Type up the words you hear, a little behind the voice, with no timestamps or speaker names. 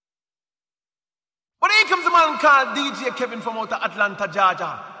man called DJ Kevin from out of Atlanta,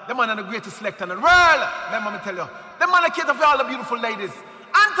 Georgia. The man is the greatest selector in the world. Let me tell you. The man is cater for all the beautiful ladies.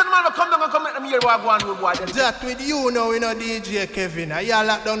 Anthony man will come down and come make them hear what I go on with boy. That with you now, DJ Kevin. I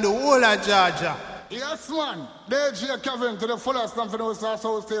lock down the whole of Georgia. Yes, man. DJ Kevin to the fullest and for those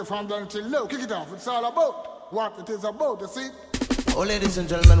who stay from down till low. Kick it off. It's all about what it is about, you see? Oh, ladies and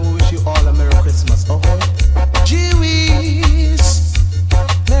gentlemen, we wish you all a Merry Christmas. Okay? Jewish.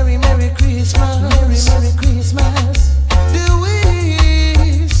 Merry, Merry Christmas. Merry, Merry Christmas. The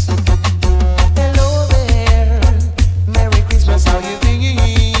wish. Hello there. Merry Christmas. How you doing?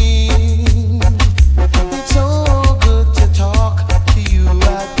 It's so good to talk to you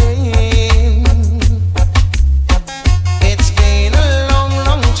again. It's been a long,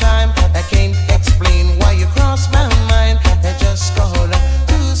 long time. I can't explain why you crossed my mind. I just called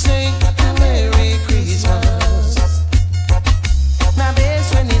to sing Merry Christmas. My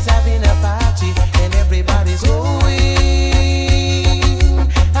best friend is having a party and everybody's going.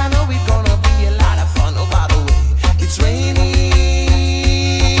 I know it's gonna be a lot of fun. Oh, by the way, it's raining.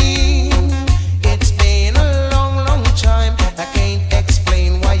 It's been a long, long time. I can't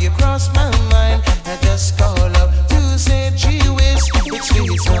explain why you crossed my mind. I just called up to say, gee whiz, it's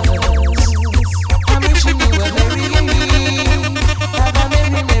Christmas. I'm wishing you a merry, have a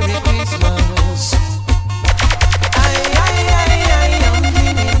merry, merry Christmas. I am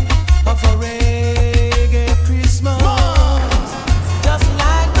dreaming of a reggae Christmas, just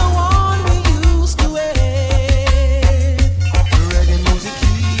like the one we used to have. Reggae music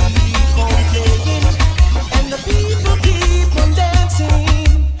keep on playing, and the people keep on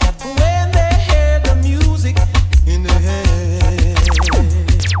dancing when they hear the music in the head.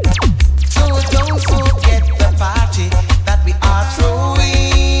 So don't forget the party that we are throwing.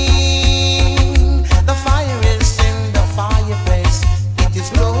 The fire is in the fireplace, it is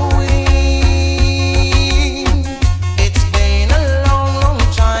glowing. It's been a long, long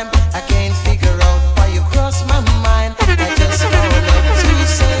time. I can't figure out why you crossed my mind. I just called up to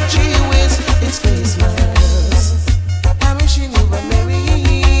say, gee whiz, it's Christmas. I'm wishing you a merry,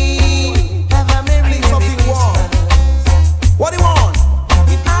 have a merry, merry Christmas. What do you want?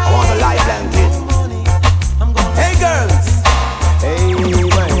 I want a live blanket. Hey girls! Hey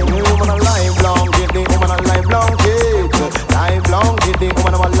man, the woman a live blanket, the woman a live blanket. Live blanket, the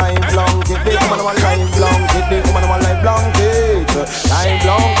woman a live blanket, the woman a live blanket, the woman a live blanket. Live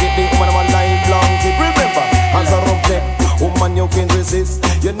blanket, the woman a live blanket. Remember, as a rough neck, woman you can resist.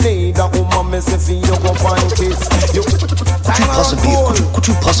 You need a woman messy for you go find kiss. Could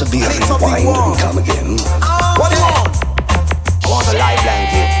you possibly rewind and come again? What do you want? I want a live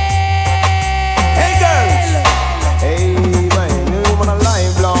blanket. Hey girls! Hey man, the woman a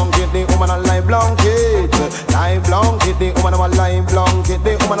live blanket, the woman a live blanket. Live blanket, the woman a live blanket,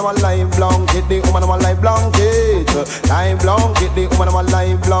 the woman a live blanket, the woman a live blanket. Live blanket, the woman a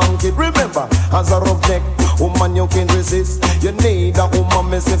live blanket. Remember, as a rough neck, woman you can resist. You need a woman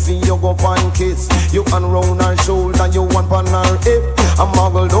messy for you go find kiss. You unround her shoulder, you want on her hip. A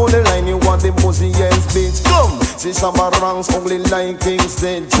muggle down the line, you want the mosiest bitch. Come, see some ranks ugly like King's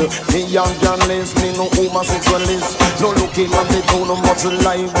dead. Me young journalist, me no homosexualist. No looking at me too no much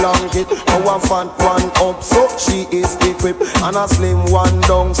live blanket. No a fat one up, so she is equipped. And a slim one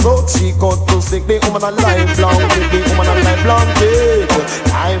down, so she cut to stick. The woman a live blanket, the woman a live blanket.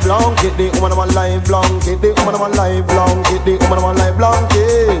 Live blanket, the woman a live blanket, the woman a live blanket, the woman a live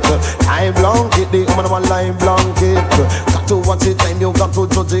blanket. Live blanket, the woman a live blanket. Got to watch it time, you got to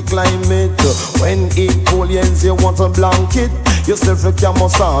judge the climate. When it cool, yes, you want a blanket. Yourself you can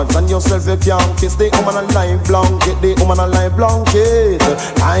massage and yourself you can kiss. The woman a live blanket, the woman a live blanket.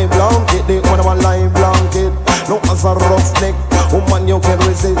 Live blanket, the woman a live blanket. No as a rough neck, woman you can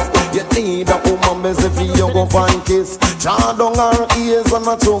resist. You need a woman messy for you go find kiss. Draw down her ears and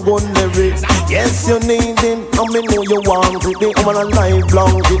not so good lyrics. Yes, you need it, and me know you want it. The woman a live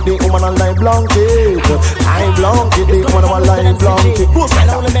blanket, the woman a live blanket. Live blanket, the woman a live blanket.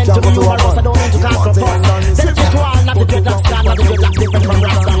 I only meant to be humorous, I don't mean to cast a fuss. Tell it to all, not to get that stand, not to get that different from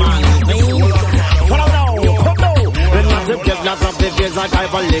Rasta man. Follow now, come now. When not to get that of the days I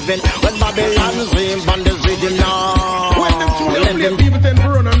type of living. When Babylon's dream on the rhythm now. Let them people tend to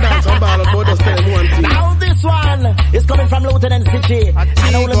run and dance and ball about us tell them one thing. Now this one is coming from Lieutenant Stitchy.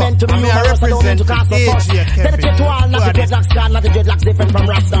 I only meant to be humorous, I don't mean to cast a fuss. Tell it to all, not to get that stand, not to get that different from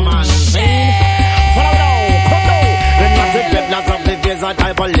Rasta man. Follow now, come now. When not to get that of the days I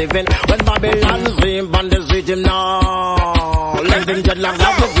type of living. When Babylon's dream on the rhythm now. Let them get that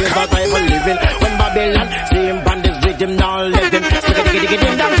of the days I type of living. When Babylon dream on the rhythm now. Let them get that of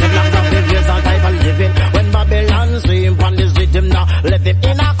the days I type type of living. When Babylon sleep on this rhythm now, live him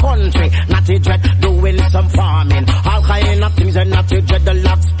in a country, not a dread, doing some farming. All kind of things and not a dread, the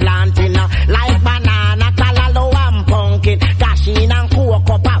lots planting, like banana, callaloo and pumpkin, cashin and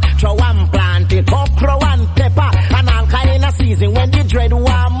cocoa pop, throw and planting, okra and pepper, and all kind of season. When the dread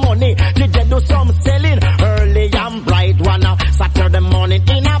want money, the dread do some selling, early and bright one, Saturday morning,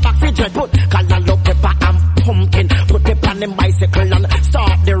 in a box, the dread put callaloo, pepper and pumpkin, put it on him bicycle and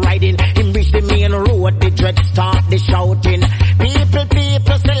start the riding. Him reach the main road, the dread start the shouting.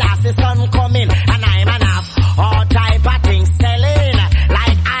 People, Selassie sun coming, and I'm enough. All type of things selling,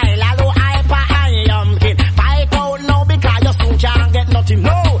 like Lalo, hyper, and yumpkin. Fight out now because you soon can't get nothing.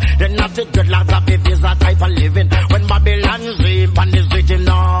 No, they're not the dreadlocks of it is a type of living. When Babylon sleep and is written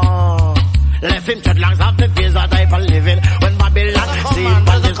now, left him dreadlocks of the is a type of living. When Babylon sleep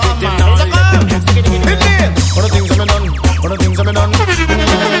and is written now, left him all the things I've done, all the things I've done, all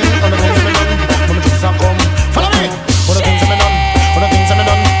the things I've done, when the truths have come. Follow me. All the things I've done, all the things I've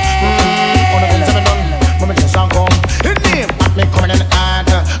done, all the things I've done, when the truths have come. Hit me, at me coming in at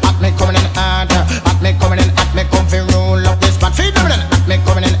me coming in at me coming in at me come fi roll up this bad feed them in at me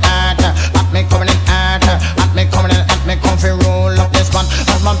coming in at me coming in at me coming in at me come fi roll up this bad.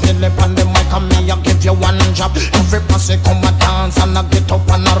 As my belly on the mic and me I give you one job. Every posse come a dance and I get up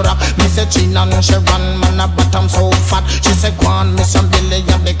and a rap. Me say Gina and she run man a bottom so fat. She say go on me some Billy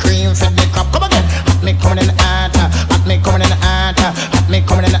and the cream for the crap. Come again, at me coming in at me coming in at me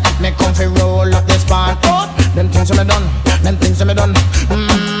coming in at me come fi roll up this band. Them things that me done, them things that me done,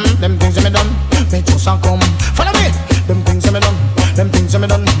 them things that me done. Me just a come, follow me. Them things that me done, them things that me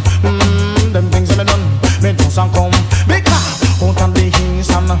done, them things that me done. Me just a come, because out of the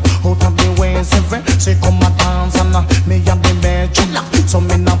east and out of the west, every she come a dance and me and the best chilla. So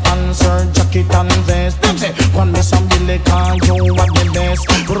me na pants her jacket and vest. Them say, when me some Billy can you are the best.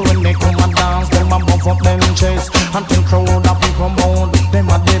 But when they come a dance, them a buff up them chest. And think crowd of people bound, them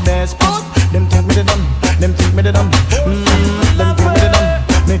are the best. But them think me they done, them think me they done, them think me they done.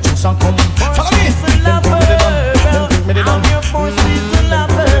 Me just a come, follow me. Them think me they done, them think me they done, them think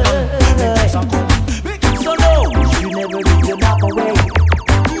me they done. Me just a come. So no, you never give your love away.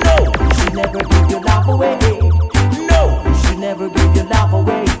 No, you should never give your love away. No, you should never give your love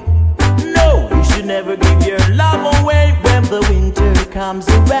away. No, you should never give your love away when the winter comes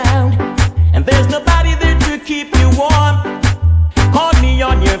around and there's nobody there to keep you warm. Call me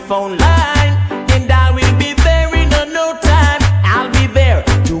on your phone line and I will be there in no time. I'll be there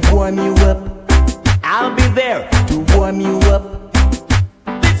to warm you up. I'll be there to warm you up.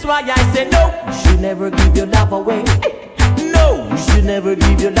 That's why I say no, you should never give your love away. No, you should never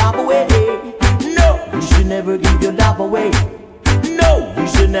give your love away. No, you should never give your love away. No, you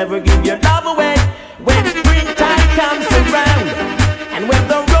should never give your love away. When springtime comes around and when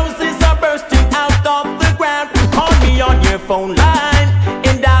the roses are bursting out of the ground, call me on your phone line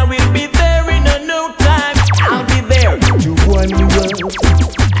and I will be there in no time. I'll be there to warm you up.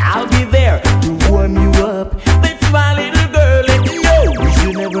 I'll be there to warm you up. That's why, little girl, no, you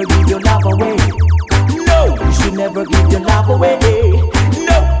should never give your love away. No, you should never give your love away.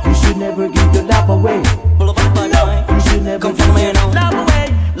 No, you should never give your love away. No, you should never give your love away.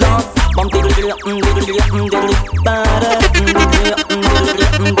 Love.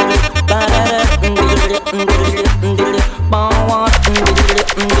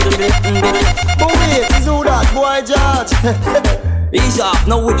 Boy George. Ease off,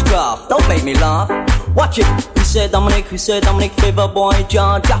 no witchcraft, don't make me laugh. Watch it. We said Dominic, favor boy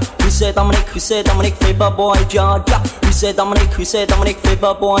Georgia. We said Dominic, favor boy Georgia. We said Dominic,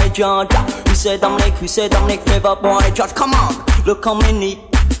 favor boy Georgia. We said Dominic, favor boy Georgia. Come on, look how me neat,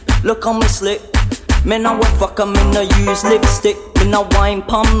 look how me slick. Me now we fuck 'em, me no use lipstick. Me no wine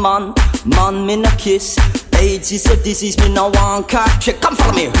pum man me no kiss. AIDS is a disease, me no want catch it. Come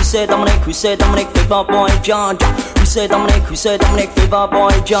follow me. We said Dominic, favor boy Georgia. We said Dominic, favor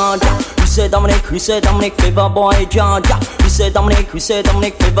boy Georgia. We said Dominic, favor boy Georgia. We said Dominic,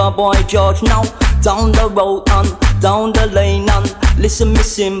 favor boy George. Now down the road and down the lane and listen me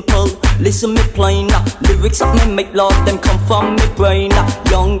simple, listen me plain. Lyrics up me make love them come from me brain.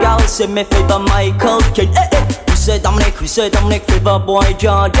 Young gal say me favor Michael Caine. We said Dominic, favor boy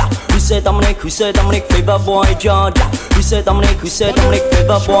Georgia. We said Dominic, favor boy Georgia. We said Dominic, favor boy Georgia. We said Dominic,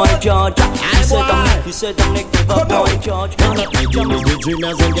 favor boy Georgia. 1983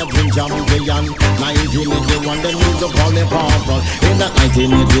 as in the Jamaican. 1981 them used to call me Purple. In the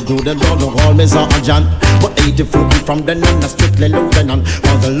 1982 them don't call me Sergeant. But 84 from the nun a strictly lieutenant.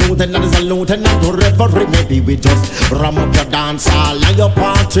 For the lieutenant is a lieutenant, wherever it may be. We just ram up your dance hall and your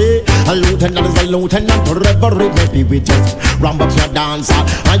party. A lieutenant is a lieutenant, wherever it may be. We just ram up your dance hall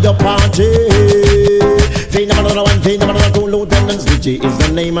and your party. Thing number one, thing number two, lieutenants. DJ is the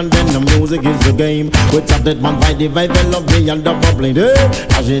name and then the music is the game. We tap that man by the vibe and love me and the bubbling.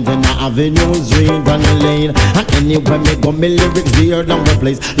 Argentina Avenue, street and the lane. And anywhere me go, me lyrics there down the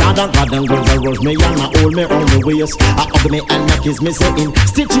place. Lord and God and girls, I rush me and I hold me on the waist. I hug me and I kiss me saying,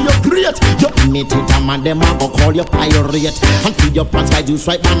 Stitch you great. You imitate a man, them I go call you pirate. And feed your pants by juice,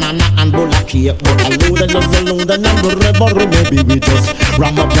 right banana and bowl of cake. But alone and wherever maybe we just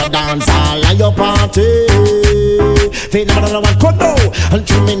ram up your dance hall and your party. They never one condo and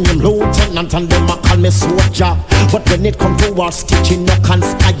to me name lieutenant and them a call me soldier. But when it come to war, stitching no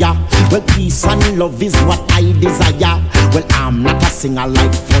conspire. Well, peace and love is what I desire. Well, I'm not a singer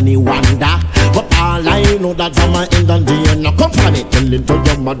like Funny Wonder, but all I know that I'm a Indian DNA. Come from it, tell it to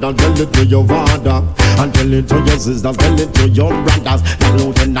your mother, tell it to your father, and tell it to your sisters, tell it to your brothers. The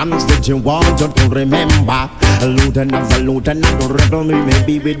lieutenants that you want you to remember. Lieutenants, a lieutenant, rebel me,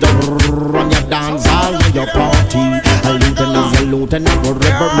 maybe we don't run your dance hall and your party. A lieutenant,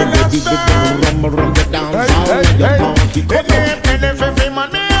 rebel me, maybe we don't run your dance hall and your party.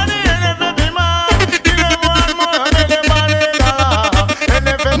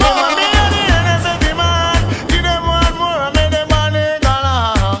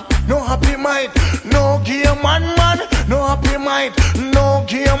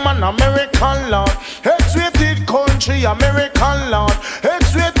 American Lord, X-rated country, American Lord,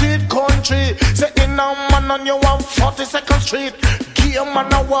 X-rated country. Say in a man on you on 42nd Street. Give a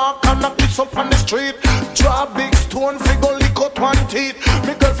man a walk and a piece up on the street. Draw big stone, figure lick out one teeth.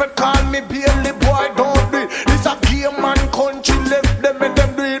 My girlfriend call me Bailey, boy don't do it. This a gay man country, left them and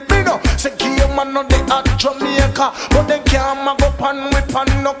them do it. Me no, say gay man on the at Jamaica, but they can't mag up and whip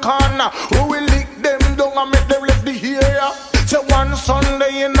on no corner. Who will lick them down and make them left the area. Say one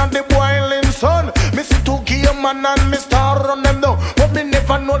Sunday in the boiling sun, me see two gay man and me star run them down. But me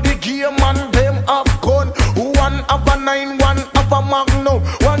never know the gay man them have gun. One have a 9, one have a magnum.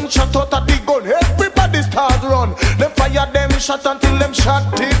 One shot out of the gun, everybody start run. Them fire them shot until them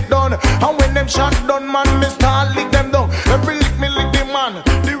shot it done. And when them shot done, man, me start lick them down. Every lick me lick the man,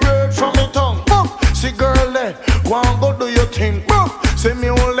 the word from me tongue. See girl there, go and go do your thing. See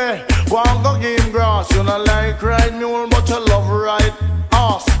mule there, go and go give him grass. You not like ride mule, but you love ride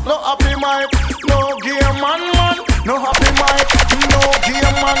ass. No happy mic, no gay man. No happy mic, no gay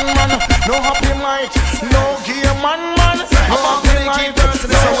man. No happy mic, no gay man. No happy mic,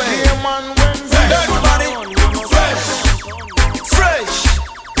 no gay man. Everybody, fresh.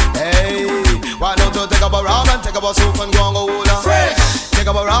 Hey, why don't you take up a rum and take up a soup and go and go hula? Fresh. Take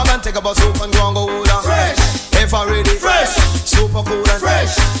up a rum and take up a soup and go and go hula. Fresh. If I'm ready, fresh, super cool and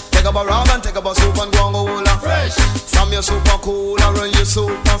fresh. Take up a rum and take up a soup and go and go hula. Fresh. From your super cool and run you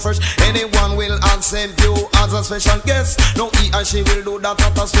super fresh. Anyone will accept you as a special guest. No, he and she will do that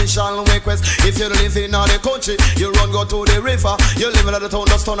at a special request. If you live in the country, you run go to the river. You live in the town,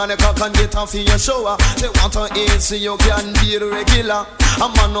 the stone and the cock and get off in your shower. They want to eat so you can be the regular. A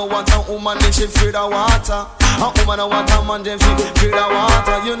man no want a woman if she free the water. A woman no want a man if she free the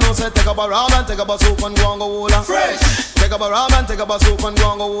water. You know say take up a rum and take up a soup and go and go hula. Fresh. Take up a rum and take up a soup and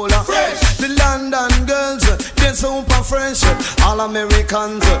go and go hula. Fresh. The London girls, they're super fresh. All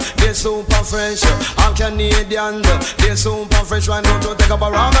Americans, they're super fresh. All Canadians, they're super fresh. Why don't you take up a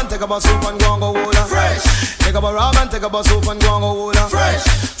rum and take up a soup and go and go hula. Fresh. Take up a rum and take up a soup and go and go hula. Fresh.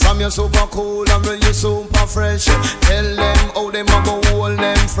 From your super cool and when you super fresh. Tell them how them a go hold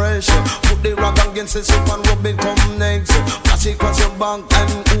them fresh. Put the rock against the soup and rub it come next. Pass it across your back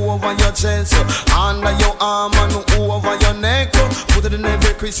and over your chest. Under your arm and over your neck. Put it in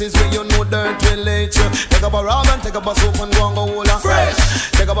every creases where you know dirt will let you. Take up a rum and take up a soup and go and go hula.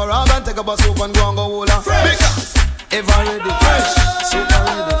 Fresh. Take up a rum and take up a soup and go and go hula. Fresh. Because ever ready fresh, super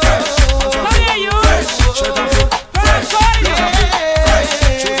ready fresh. Fresh, shirt and fit fresh, shoes and fit fresh,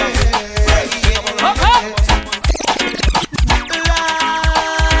 shoes and fit fresh.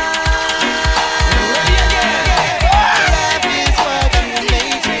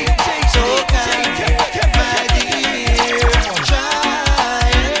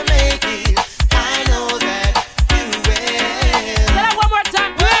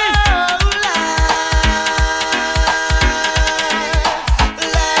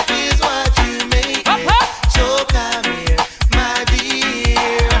 So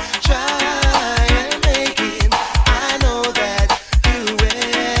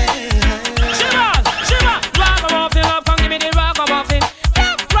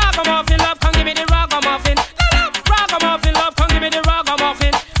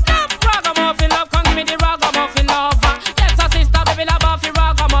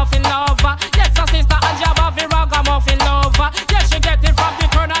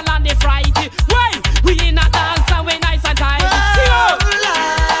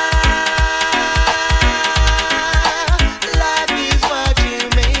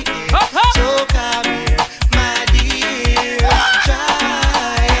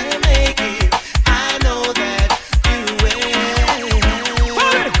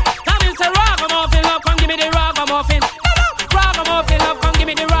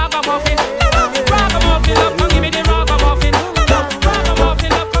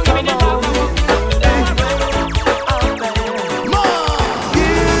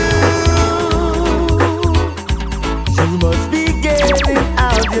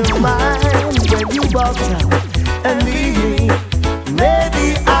walk out and leave me,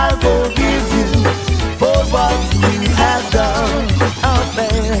 maybe I'll forgive you for what you have done out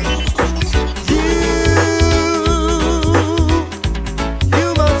there. You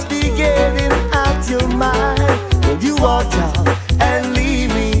must be getting out your mind when you walk out and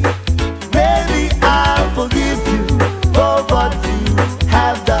leave me. Maybe I'll forgive you for what you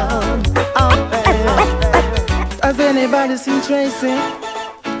have done out there. Has anybody seen Tracy?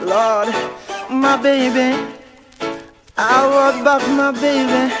 Lord, my baby, I walk back my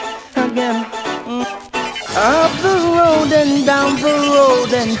baby again. Up the road and down the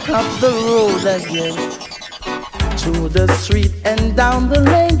road and up the road again. Through the street and down the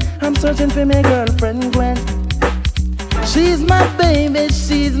lane, I'm searching for my girlfriend Gwen. She's my baby,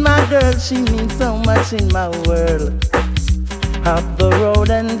 she's my girl, she means so much in my world. Up the road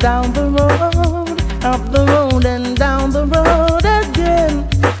and down the road, up the road and down the road again.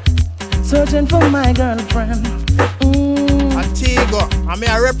 Searching for my girlfriend. Antigua, I mean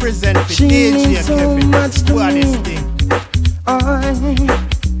I represent for she DJ means so Kevin. much to me.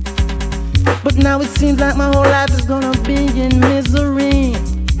 But now it seems like my whole life is gonna be in misery.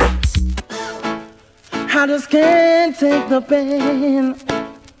 I just can't take the pain.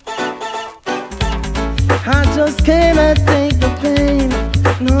 I just cannot take the pain.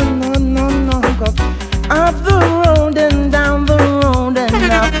 No, no, no, no. Up the road and down the road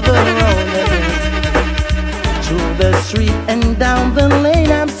and up the road again. Through the street and down the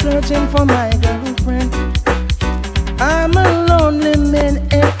lane, I'm searching for my girlfriend. I'm a lonely man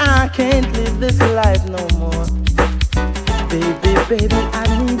and I can't live this life no more. Baby, baby, I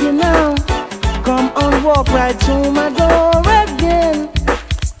need you now. Come on, walk right through my door again.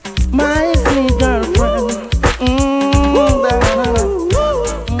 My sweet girlfriend.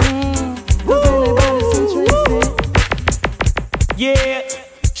 Yeah,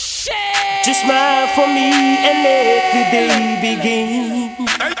 just smile for me and let the day begin.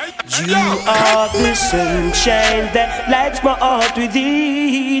 You are the sunshine that lights my heart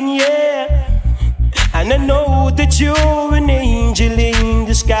within, yeah. And I know that you're an angel in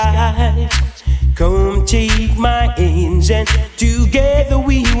the sky. Come take my hands and together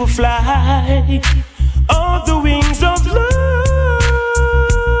we will fly on the wings of love.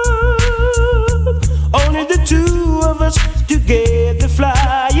 Only the two of us together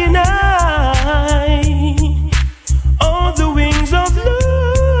flying high on the wings of love.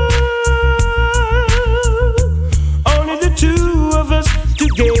 Only the two of us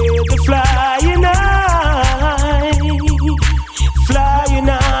together flying high, flying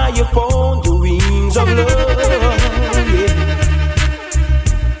high upon the wings of love. Yeah.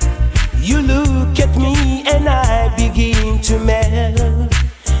 You look at me and I begin to melt,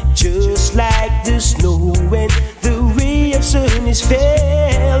 just like the snow when the ray of sun is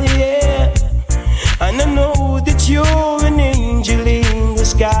fell, yeah. And I know that you're an angel in the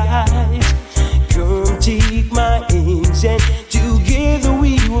skies. Come take my hands and together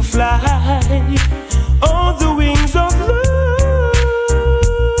we will fly on the wings of love.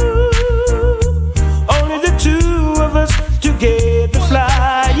 Only the two of us together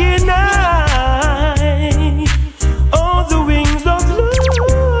flying high on the wings of love.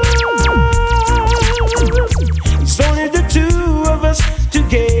 It's only the two of us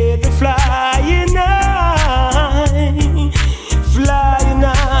together flying high, flying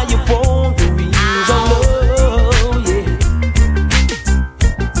high upon the wings of love, yeah.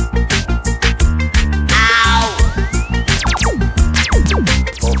 Ow.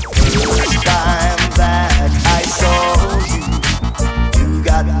 For first time that I saw you, you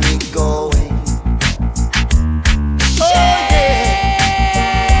got me going. Oh yeah.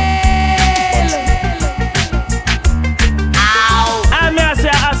 Ow. I'm here to say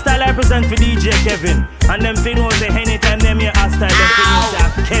hostile I present for DJ Kevin. And them fin know say anytime them here hostile, them fin know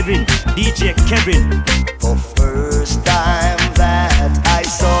say Kevin, DJ Kevin. For first time that I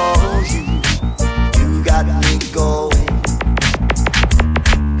saw you, you got me going.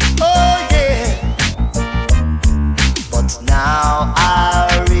 Oh yeah. But now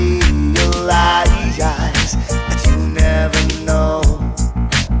I realize that you never know.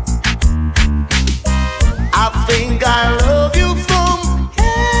 I think I love you from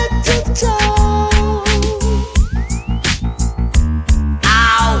head to toe.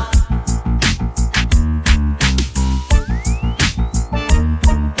 Ow.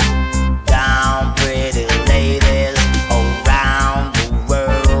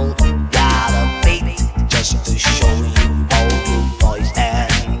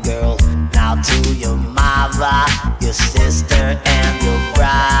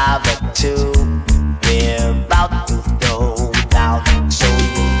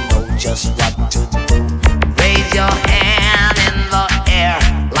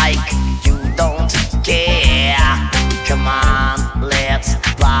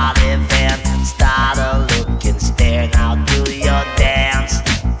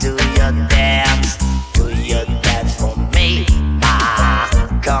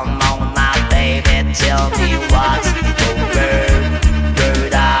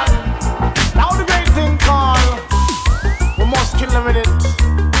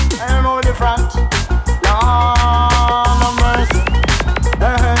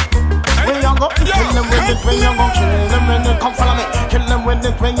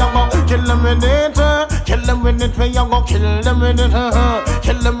 with it, we a go kill them with it.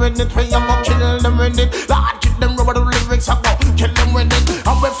 Kill them with it, we a go kill them with it. Lord, kill them rubber the lyrics a go kill them with it.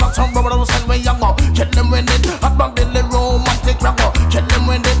 And we flat some rubber the sand we a go kill them with it. At my Billy romantic we go kill them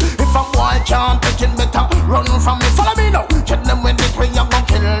with it. If a boy can't take it better, run from me. Follow me now. Kill them with it, we a go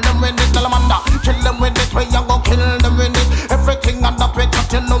kill them with it. Salamanda, kill them with it, we a go kill them with it. Everything on the page,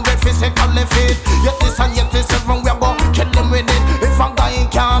 you know we physically fit. Yet this and yet this, everyone we a go kill them with it. If a guy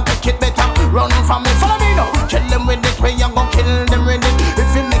can't take it better, run from me. Follow me now. Kill them with it, we a go kill them with it.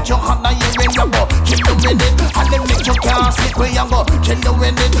 If you make your heart die, we a go kill them with it. And then make you can't sleep, we a go kill them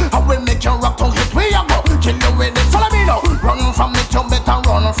with it. And we make you rock to hit, we a go kill them with it. Follow me now. Run from it, you better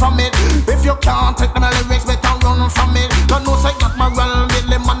run from it. If you can't take the lyrics, better run from it. Don't know say that my real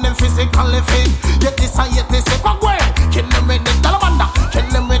really man them physically fit. Yet this and yet this, if I go kill them with it. Dalamanda, kill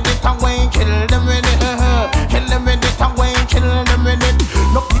them with it away, kill them with it. Kill them with it away, kill them with it.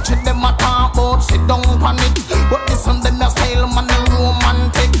 No teaching them a talk about, sit down on it. But this and them a style man the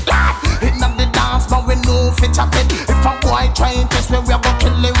romantic. It not the dance, but we know fit chat it. If a boy try to test me, we a go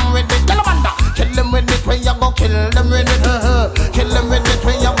kill him with it. Dalamanda, kill them with it, we a go kill them with it. Kill them with it,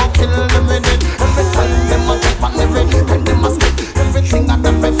 we a go kill them with it. Every time them a trip and everything them a skip. Everything at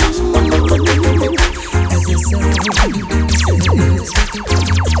the fashion and everything. As the sun sets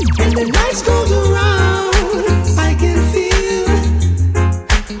and the nights goes around, I can feel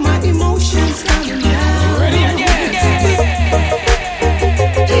my emotions coming down. Ready again.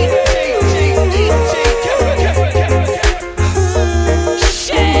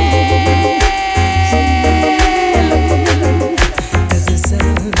 As the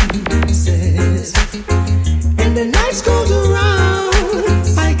sun sets and the nights goes around,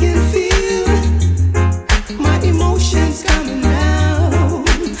 I can feel my emotions coming down.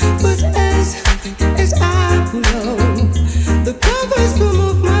 But as I blow the covers from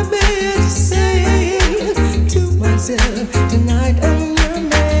off my bed, saying to myself, tonight I'm your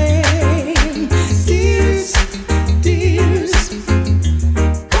man. Tears, tears,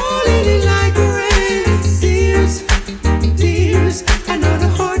 falling in like rain. Tears, tears, I know the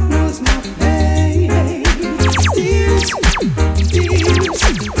heart knows my pain. Tears, tears,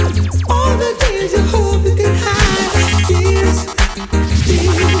 all the tears you hope you can hide. Tears,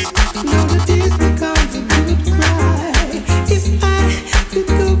 tears, know the tears becomes a good cry. If I could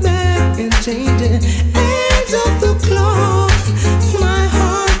go back and change it, ends of the clock, my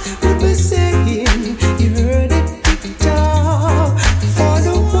heart would be saying, you heard it, guitar. For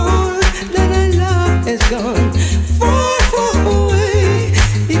the one that I love is gone, far, far away.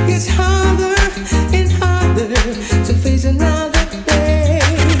 It gets harder and harder to face another day.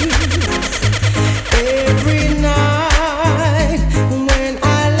 Every night when I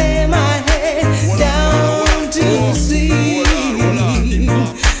lay my head down to sleep,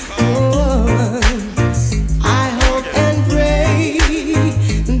 I hope and pray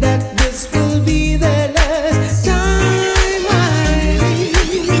that this will be the last time I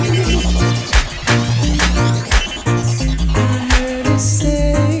heard it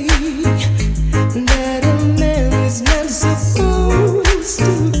say that a man is not supposed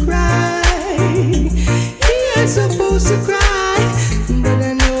to cry. He ain't supposed to cry, but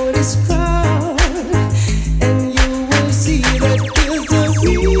I know this part, and you will see that there's a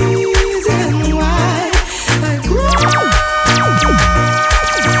reason why I cry.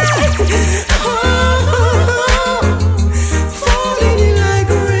 Falling like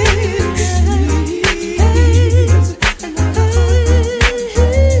rain.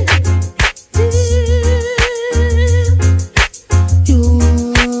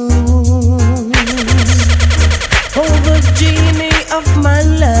 Oh, the genie of my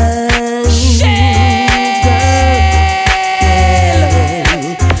life,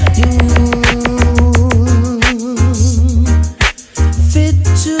 you fit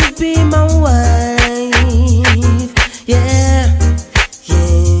to be my wife, yeah, yeah.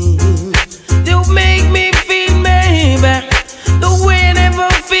 You make me feel maybe the way I never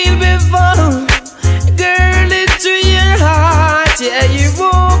feel before. Girl, into your heart, yeah, you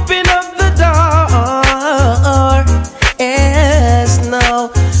open up the door. Yes, now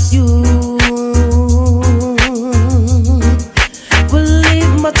you will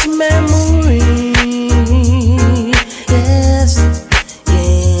leave much memory. Yes,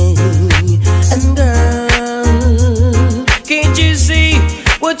 yeah. And girl, can't you see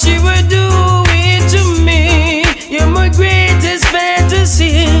what you were doing to me? You're my greatest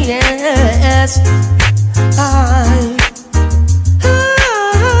fantasy. Yes,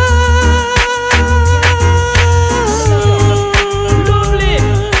 lovely.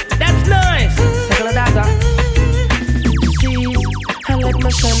 That's nice. Second of that, please, I let my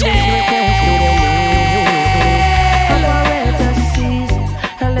son request.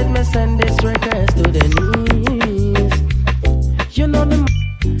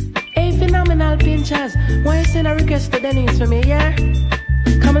 request to Denise for me, yeah?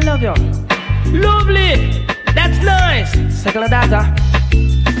 Come and love you. Lovely! That's nice! Second data.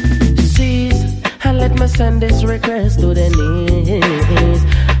 Cease and let me send this request to Denise.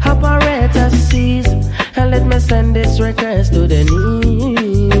 Operator, cease and let me send this request to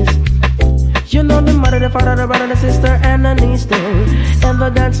Denise. You know the mother, the father, the brother, the sister, and the niece too. And the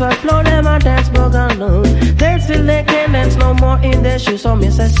dance will flow, them a dance boogaloo. They still they can't dance no more in their shoes. So me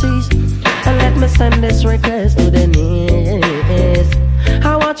say cease and let me send this request to Denise.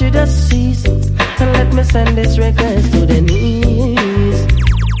 I want you to cease and let me send this request to Denise.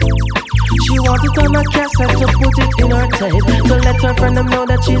 She wanted on a cassette to put it in her tape, to let her friend them know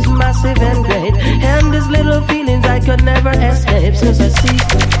that she's massive and great. And these little feelings I could never escape. Since I cease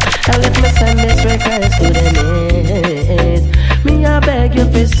and let me send this request to Denise. Me I beg you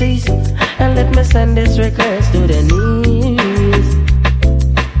to cease and let me send this request to Denise.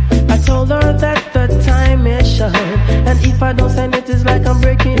 I told her that the time is short, and if I don't send it, it's like I'm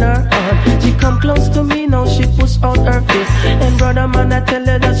breaking her heart. She come close to me, now she push out her fist. And brother man, I tell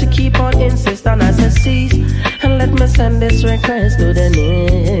her that she keep on insist. And I said cease, and let me send this request to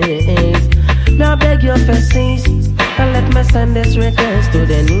Denise. Now I beg you for cease, and let me send this request to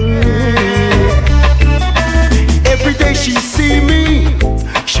Denise. Every day she see me,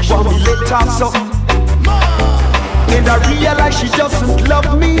 she want me let her something. And I realize she doesn't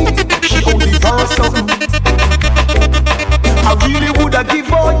love me, she only wants something. I really woulda give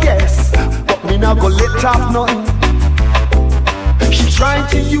her yes, but me not gonna let her have nothing. She trying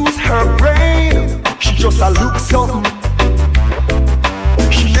to use her brain, she just a look something.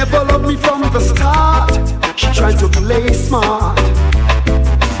 She never loved me from the start, she trying to play smart.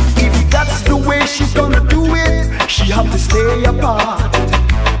 If that's the way she's gonna do it, she have to stay apart.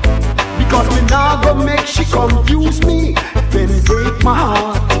 Because me nah go make she confuse me, then break my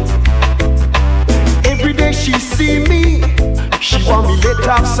heart. Every day she see me, she want me let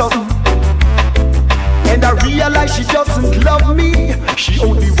have something. And I realize she doesn't love me, she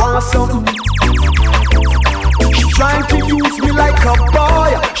only wants something. She trying to use me like a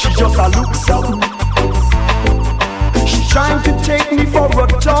boy, she just a look something. She trying to take me for a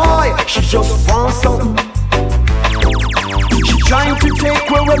toy, she just wants something. She trying to take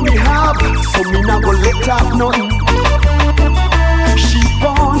away what we have, so me not go let her have nothing. She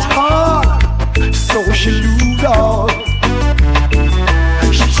wants hard, so she lose all.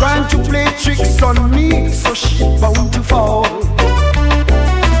 She trying to play tricks on me, so she bound to fall.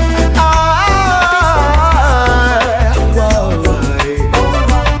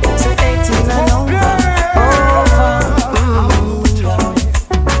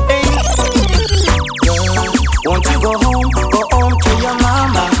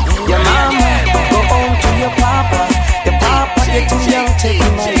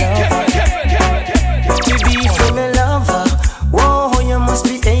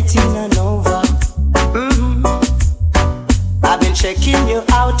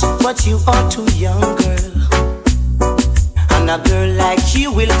 But you are too young, girl. And a girl like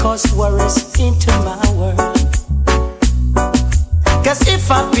you will cause worries into my world. Cause if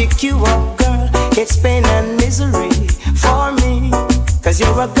I pick you up, girl, it's pain and misery for me. Cause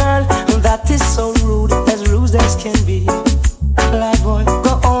you're a girl that is so rude as can be. Like boy,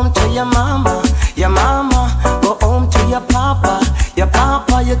 go home to your mama. Go home to your papa. Your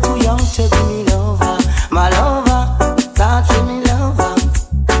papa, you're too young to be me lover. My lover, God for me lover.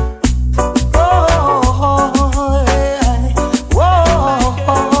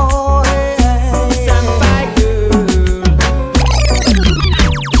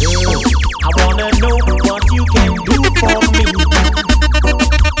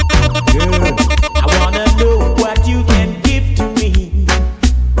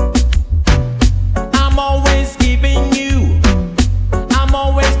 I'm always giving you, I'm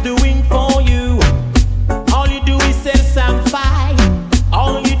always doing for you.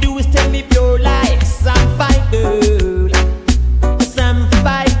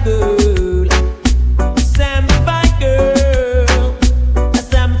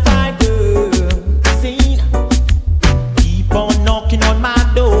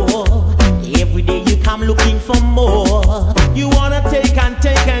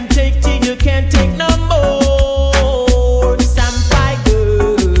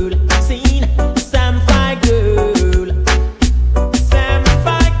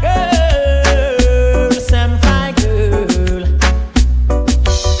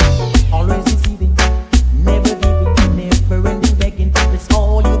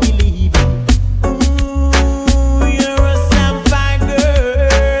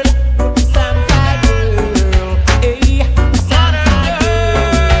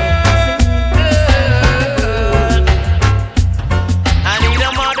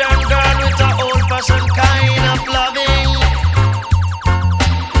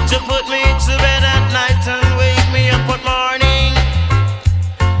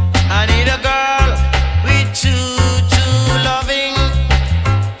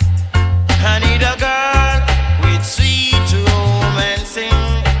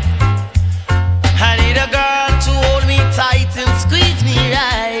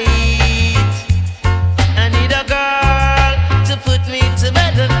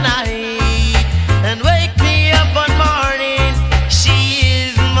 night and wake me up one morning. She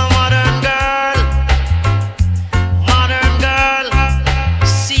is my modern girl. Modern girl.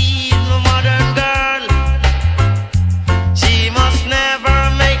 She is my modern girl. She must never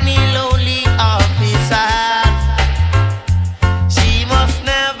make me lonely or be sad. She must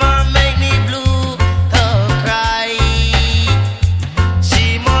never make me blue or cry.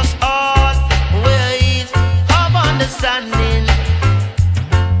 She must always have understanding.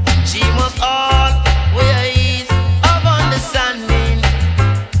 She must always have understanding.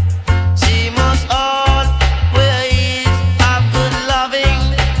 She must always have good loving.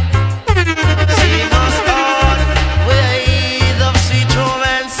 She must always have sweet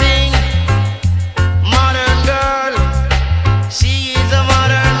romancing. Modern girl, she is a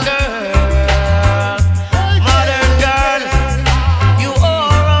modern girl. Modern girl, you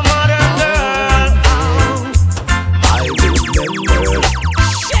are a modern girl. I remember that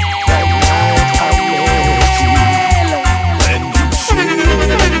night I met you, when you said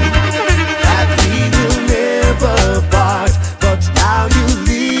that we will never part, but now you're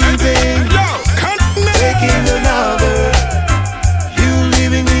leaving, taking another. You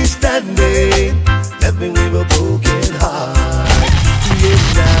leaving me standing, left me with a broken heart. Yeah,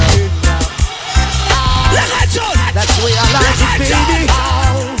 now. That's the way I like it, baby.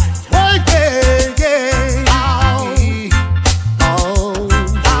 Oh,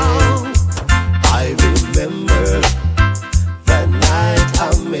 I remember that night I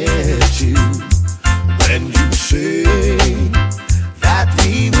met you, when you say that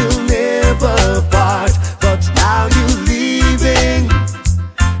we will never part, but now you're leaving,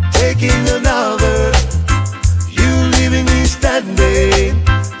 taking another. You leaving me standing,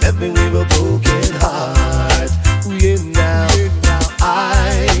 left me with a broken heart. Yeah, now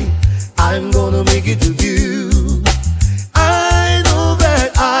I'm gonna make it with you. I know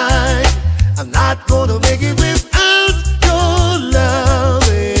that I'm not gonna make it without your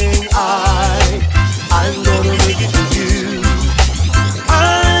loving. I'm gonna make it with you.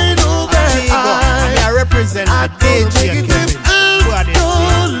 I know that I represent I'm the gonna DJ make it Kevin. without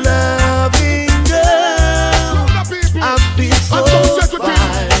your loving, girl. I feel so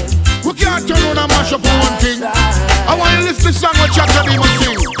fine. We can't turn on and mash up on one thing. I want you to listen to the song what Chaka D must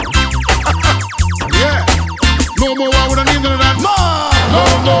sing. Yeah. No more I wouldn't need none of that. No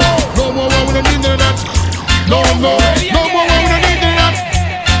more I wouldn't need none of that. No more I wouldn't need none of that.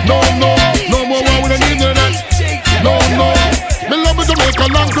 No more I wouldn't need none of that. Me love it to make a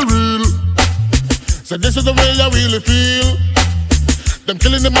long for real. So this is the way I really feel. Them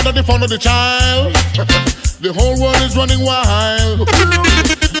killing the mother, they found the child. The whole world is running wild.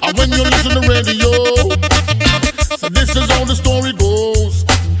 And when you listen to the radio, so this is how the story goes.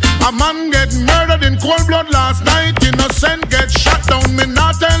 A man get murdered in cold blood last night. Innocent get shot down. Me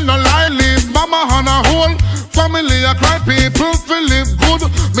not tell no lie. Leave mama and a whole family a cry. People feel live good.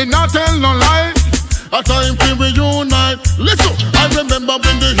 Me not tell no lie. A time to reunite. Listen, I remember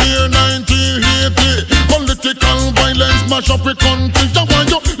when the year 1980. Political violence mash up the country. I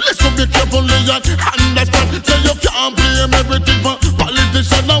want you listen, be carefully and understand. Say you can't blame everything for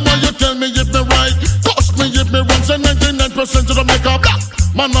politicians. Now why you tell me if me right? Cost me if me wrong. Say 99% of them make a black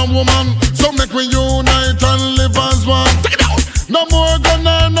man and woman. So make we unite and live as one. Take it out. No more gun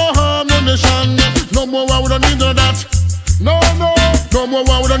and no ammunition. No more I would need none of that. No more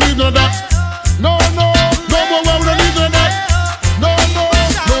I would need none of that. No more I would need none of that. No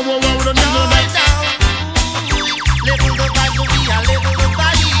more I would need none of that. Level the vibe, we are level the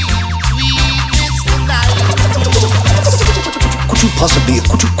vibe. Sweetness tonight. Could you possibly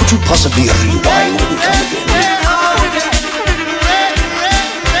rewind and come again?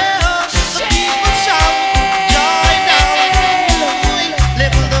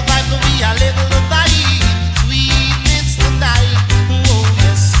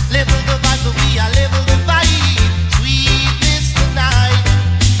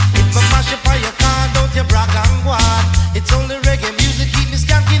 It's only reggae music, keep me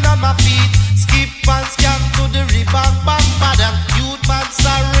skanking on my feet. Skip and skank to the rebound, bang, madam. Youth man,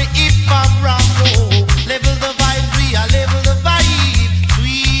 sorry if I'm wrong. Oh, level the vibe, we are level the vibe.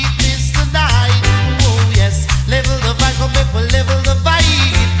 Sweetness tonight. Oh yes, level the vibe, come back, we level the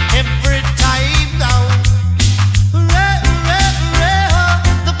vibe. Every time now. Hooray, hooray, hooray,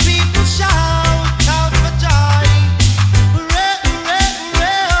 the people shout out for joy. Hooray, hooray,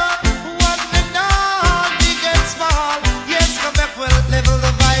 hooray, one and all, big and small. Yes, come back, well, level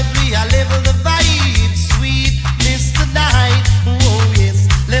the vibe, we are level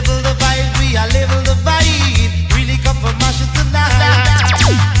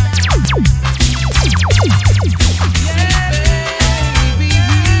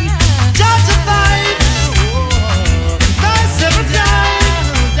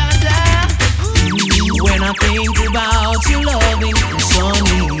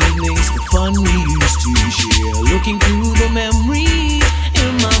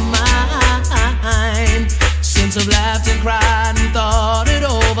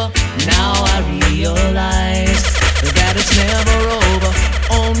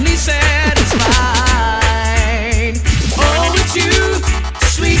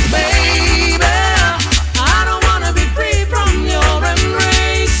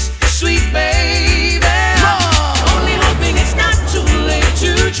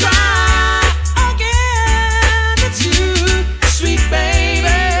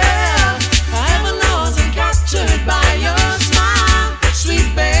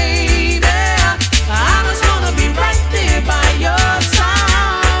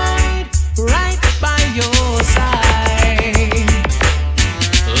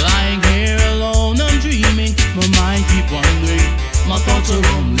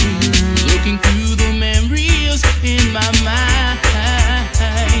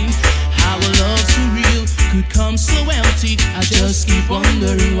keep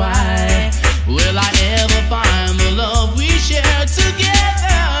wondering why. Will I ever find the love we share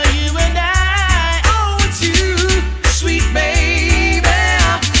together, you and I? Oh, it's you, sweet baby.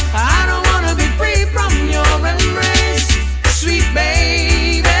 I don't wanna be free from your embrace, sweet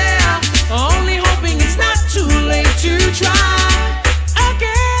baby. Only hoping it's not too late to try.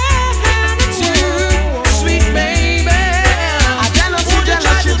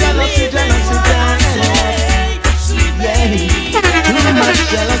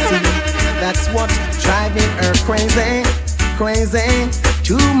 Jealousy, that's what's driving her crazy, crazy.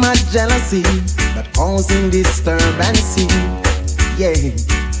 Too much jealousy, that causing disturbance. Yeah,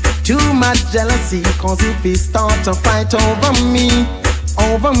 too much jealousy, cause if he start to fight over me,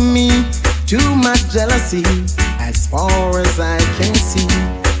 too much jealousy, as far as I can see.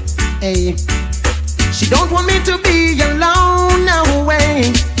 Hey, she don't want me to be alone, no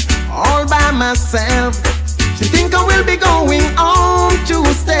way, all by myself. She think I will be going on to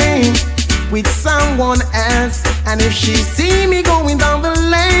stay with someone else. And if she see me going down the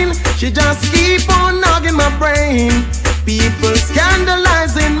lane, she just keep on knocking my brain. People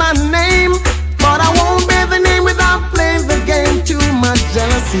scandalizing my name, but I won't bear the name without playing the game. Too much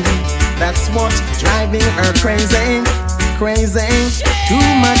jealousy, that's what's driving her crazy, crazy. Too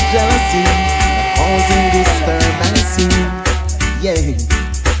much jealousy, causing disturbance. Yeah.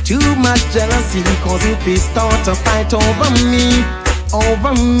 Too much jealousy, cause if he start to fight over me,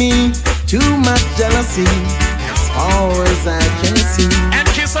 too much jealousy, as far as I can see. And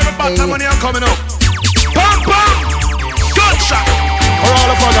kiss on the bottom when you're coming up. Pum pum! Good shot! For all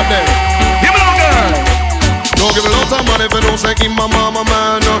of us up there. Give me a girl! Don't give a lot of money if you don't say in my mama,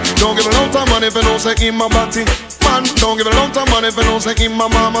 man. Don't give a lot of money if you don't say in my body. Man, don't give a lot of money if you don't say in my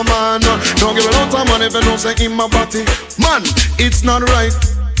mama, man. Don't give a lot of money if you don't say in my body. Man, it's not right.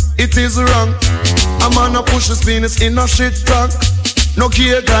 It is wrong. A man a push his penis in a shit tank. No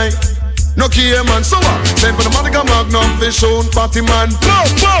care guy, no care man. So what? Send for the Monica Magnum fish on party man. Bow,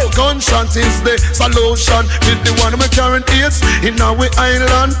 bow. Gunshot is the solution. With the one of my current AIDS in our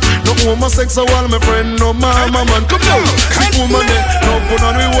island. No homosexual, my friend, no mama man. Come on, see woman there. No put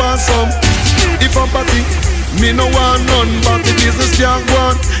on we want some. If I'm party, me no want none. Party business can't go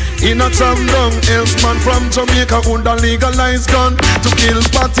on. In a jam down, else man from Jamaica would a legalize gun. To kill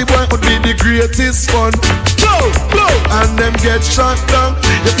party boy would be the greatest fun. Blow, blow, and them get shot down.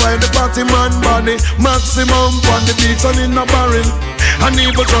 You find the party man body maximum on the beach and in a barrel. And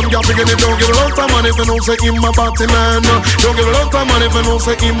evil drum gap again, don't give a lot of money if you don't say in my party man. Don't give a lot of money if you don't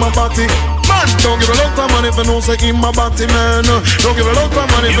say in my party. Man, don't give a lot of money if you don't say in my party man. Don't give a lot of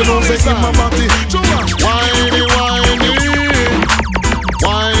money if you don't say in my party. Whiny, whiny.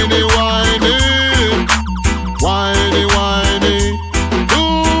 Whiny, whiny, whiny, whiny,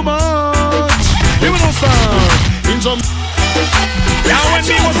 too much. Even no star in some. Now when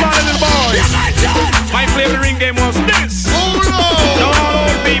me was a little boy, my favorite ring game was this. Oh no! Now all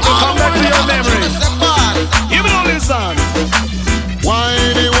old people come back to your memories. Even on this song.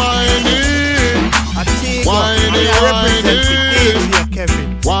 Whiny, whiny, whiny, whiny,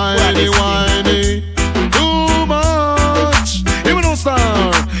 whiny, whiny.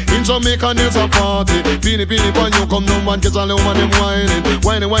 In Jamaica there's a party. Beanie beanie pon you, come no man get all over them whining.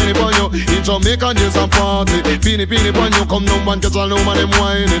 Whiny whiny pon you. In Jamaica there's a party. Beanie beanie pon you, come no man get all over them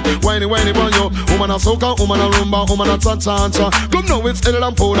whining. Whiny whiny pon you. Woman a soca, woman a rumba, woman a cha-cha-cha. Come now it's L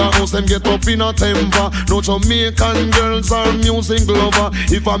and powder house, them get up in a temper. No Jamaican girls are music lover.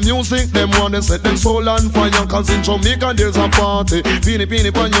 If a music them want to set them soul on fire. Cause in Jamaica there's a party. Beanie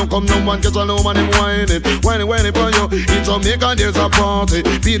beanie pon you, come no man get all over them whining. Whiny whiny pon you. In Jamaica there's a party.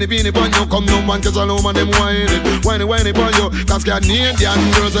 Beanie beanie pon you, come no man get all over them whining. Whiny whiny pon you. Cause Canadian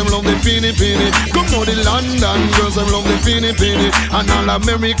girls them love the beanie beanie. Come now the London girls them love the beanie beanie. And all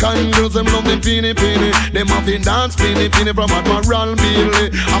American girls them love the beanie beanie. Them have to dance beanie beanie from Admiral Bailey.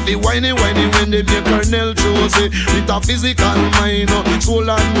 Have to whiny whiny when they make Colonel Josie. With a physical mind, soul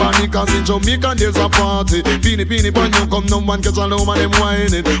and body. Cause in Jamaica there's a party. Beanie beanie pon you, come no man get all over them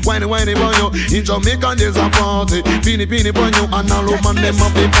whining. Whiny whiny pon you. In Jamaica there's a party. Beanie beanie pon you. And all woman them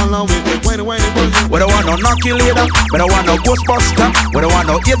have to follow it. Whiny whiny pon you. We don't want no knocky later. We don't want no ghostbuster. We don't want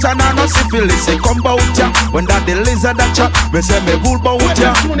no hater and no syphilis. Say come bout ya. When that the lizard that chat, me say me bull bout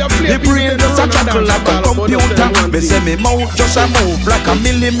ya. The brain just a chattle like a computer. Me say me mouth just a move like a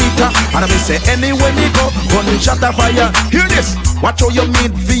millimeter. And me say anywhere me go, gun shot a fire. Hear this. Watch how you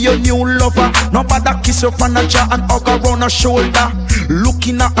meet for your new lover. Nobody kiss you on a jaw and hug around a shoulder.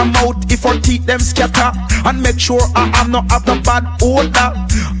 Looking at her mouth if her teeth them scatter. And make sure I am not have the bad odor.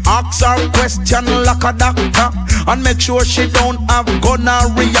 Ask her question like a doctor. And make sure she don't have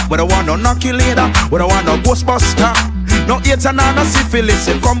gonorrhea. We don't want no knocky later. We don't want no ghostbuster. No AIDS and no syphilis,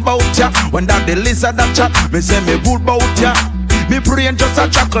 it come bout ya. When that the lizard that chat, me say me rule bout ya. Me brain just a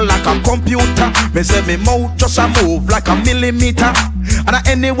chuckle like a computer. Me say me mouth just a move like a millimeter. And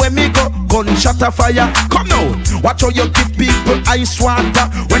anywhere me go, gunshot a fire. Come now, watch how you give people ice water.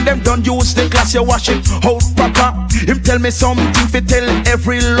 When them done use the glass, you wash it out proper. Him tell me something fi tell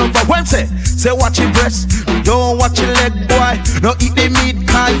every lover. When say watch your breast, don't watch your leg, boy. No eat the meat,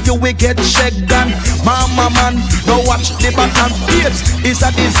 cause you will get shagged. Mama man, no watch the bottom. AIDS is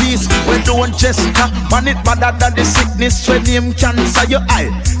a disease, we don't just man it better than the sickness when him cancer. Your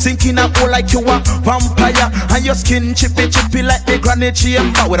eye sinking a hole like you a vampire, and your skin chippy like the granny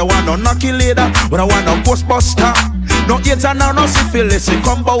chamber. We don't want no knocky later, we don't want no ghostbuster. No AIDS and no syphilis, it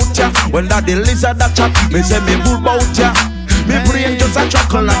come bout ya. When that the lizard that chat, me say me bull bout ya. Me brain just a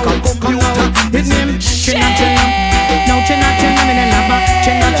chuckle like a computer. His name China China. No China China, me the lover.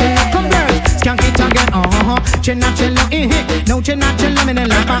 China China, come girls, skank it again. China China, no China China, me the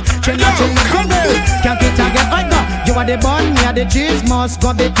lover. China China, come girls, skank it again. I go. You are the bun, me are the cheese, must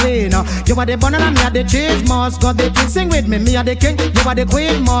go between. You are the bun and me are the cheese, must go between. Sing with me are the king, you are the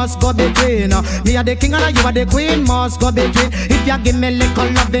queen, must go between. Me are the king and you are the queen, must go between. If you give me little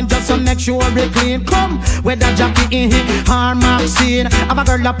loving, just to make sure it clean. Come with the jockey in here, or Maxine. Have a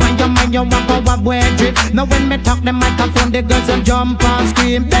girl up on your mind, you want go up where drip. Now when me talk the microphone, the girls will jump and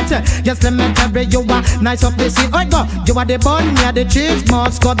scream. Better, just let me tell you are nice up the scene. I go, you are the bun, me are the cheese,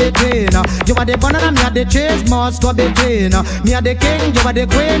 must go between. You are the bun and me are the cheese, must go between. Me are the king, you are the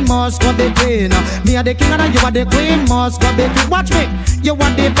queen, must go between. Me are the king and you are the queen, must go between. Watch me, you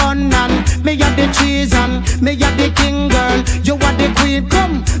are the bun and me are the cheese and me are the king girl. You are the queen,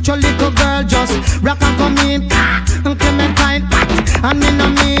 come, your little girl just rock and come in. Clementine, and me no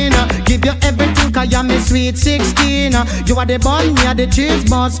mean give you everything 'cause you're me sweet 16. You are the bun, me are the cheese,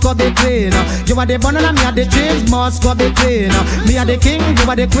 must go between. You are the bun and me are the cheese, must go between. Me are the king, you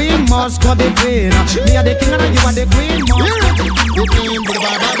are the queen, must go between. Me are the king and you are the queen, must go between.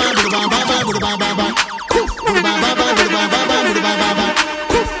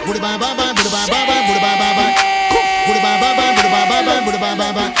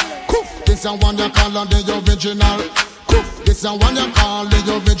 This is one you call on the original. This is one you call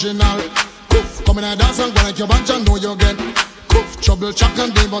the original. Come in and dance and go like your bunch and know you get. Trouble chuck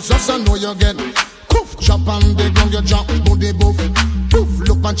and they must just know you get. Chop on the ground you drop booty boof.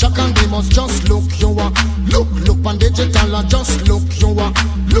 Look on chuck and they must just look you are. Look on digital and just look you are.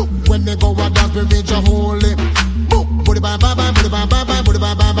 Look when they go out dance we reach your holy. Booty bye bye bye, booty bye bye bye, booty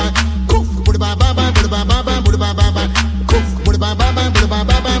bye bye bye. Booty bye bye bye, booty bye bye bye, booty bye bye bye. Booty bye bye bye, booty bye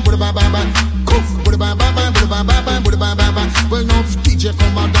bye bye, booty bye bye bye. Booty bye bye bye, booty bye bye bye, booty bye bye bye. Well now DJ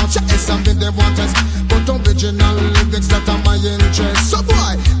come and dance, it's something they want us. But original lyrics that are my interest. So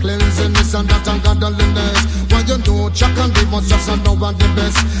boy, cleansing this and that and godliness. Why you know Chuck and they must just know one the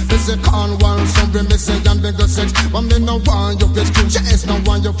best. They say Cornwall, some we say and bigger sex. But me no want you get screwed, yes, no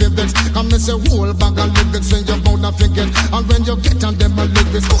want you feel vex. Come me say whole bag of lyrics when you bound to forget. And when you get on them a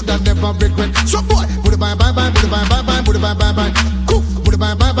lyrics, good and never regret. So boy, booty bye bye bye, booty bye bye bye, booty bye bye bye. Booty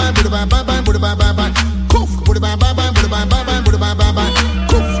bye bye bye, booty bye bye bye, booty bye bye bye. Booty bye bye bye, booty bye bye bye, booty bye bye bye.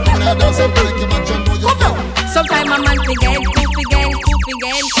 Come on, dance and break your man, jump on your toe. Sometimes my man forget,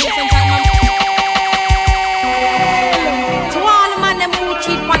 sometimes I'm to all the man them who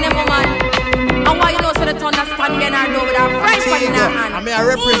cheat on them man. And why you know so they understand me and I know with our French pan in our hand. I mean I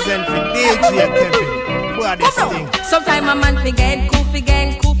represent for DJ Kevin. Who are this thing? Sometimes my man forget, cool.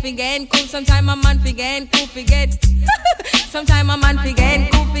 Sometimes my man forget. Sometimes my man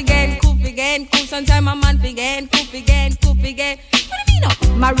forget, cool. Sometimes my man forget, cool. What do you mean?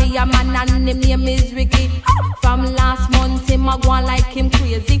 Maria man and him name is Ricky. From last month him a go on like him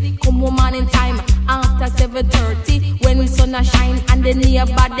crazy. Come woman in time after 7:30 when sun a shine and the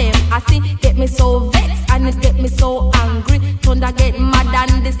neighbor them I see get me so vexed and it get me so angry. Thunder get mad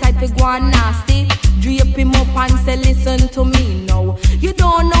and decide to go on nasty. Drape him up and say listen to me now. You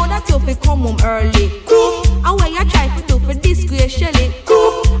don't know that you fi come home early. Cool. And when you try to do for disgrace Shelly.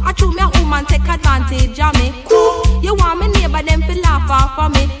 Cool. I told me a woman take advantage of me. Cool. You want me neighbor them fi laugh off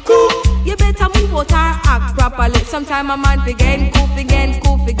of me. Cool. You better move out and act properly. Sometimes a man forget, cool. Sometimes a man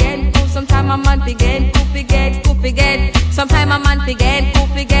forget, cool. Sometimes a man forget, cool. Sometimes a man forget,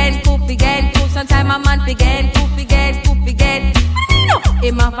 cool.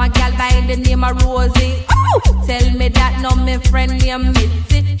 Him have a gal by the name of Rosie. Oh, tell me that no me friend named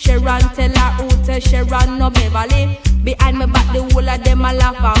Mitzi. Sharon tell her who tell Sharon no Beverly. Behind me back the whole of them a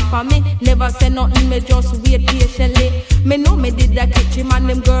laugh off for me. Never say nothing, me just wait patiently. Me know me did the kitchen and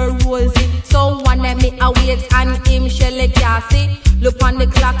them girl Rosie. So one day me a wait and him Shelly can't see. Look on the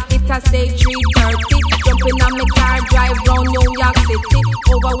clock, it a say 3:30. Jump in a me car, drive round New York City.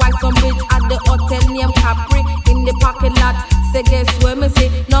 Over Whitestone Bridge at the hotel named Capri. In the parking lot, say guess where me see.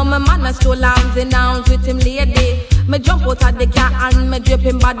 Now my man a stroll arms in arms with him lady. Me jump out of the car and me drip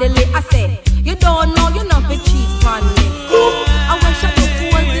him bodily. I say, you don't know, you not be cheap on me. I wish I could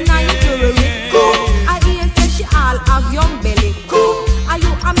pose in your jewelry. I hear say she all have young belly. Are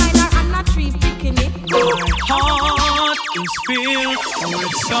you a minor and a tree picking it? My heart is filled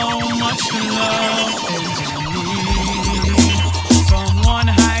with so much love and need. Someone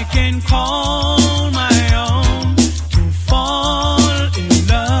I can call my own to fall in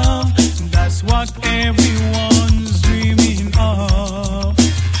love. That's what everyone's dreaming of.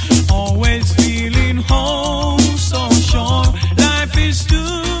 Always feeling home, so sure life is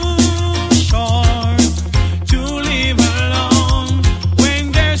too short to live alone.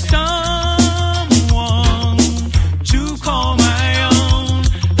 When there's someone to call my own,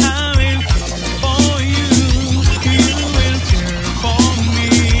 I will care for you, you will care for me.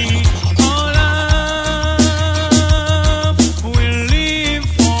 Our love will live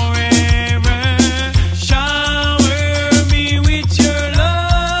forever. Shower me with your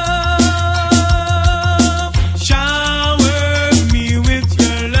love. Shower me with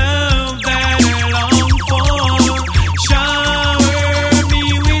your love that I long for. Shower me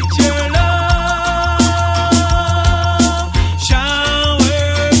with your love.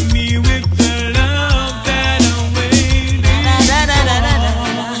 Shower me with the love that I'm waiting for.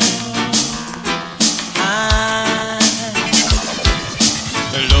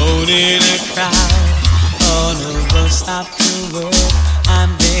 Alone in a crowd on a bus stop to work,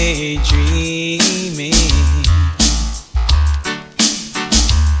 I'm daydreaming.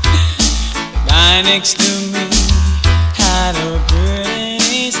 The guy next to me had a bird in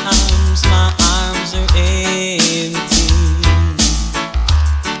his arms. My arms are empty,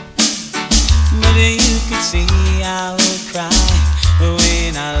 but you could see I would cry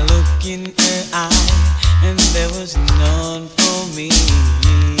when I look in her eye, and there was none for me.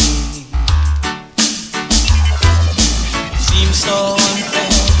 Seems so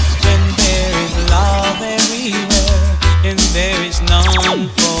unfair when there is love everywhere and there is none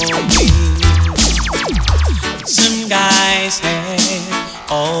for me. Some guys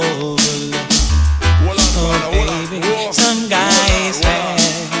have all the love, oh baby. Some guys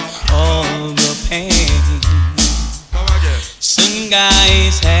have all the pain. Some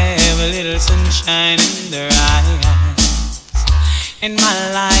guys have a little sunshine in their eyes, and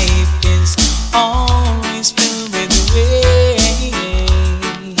my life is always filled with rain.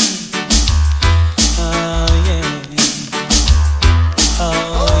 Oh yeah,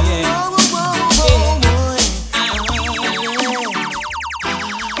 oh yeah.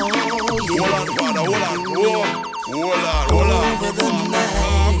 Over the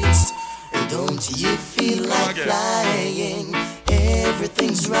nights, don't you feel like flying?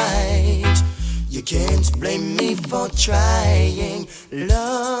 Everything's right. You can't blame me for trying.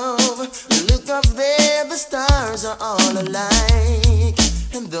 Love, look up there, the stars are all alike.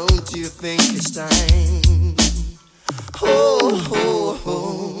 And don't you think it's time? Oh, oh,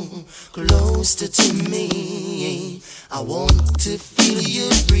 oh, closer to me. I want to feel you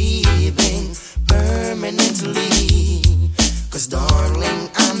breathing permanently. 'Cause darling,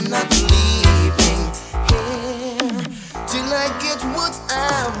 I'm not leaving here till I get what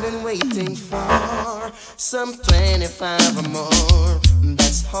I've been waiting for. Some 25 or more,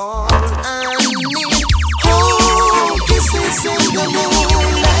 that's all I need. Oh, kisses in the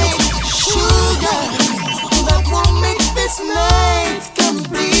moonlight, sugar, that won't make this night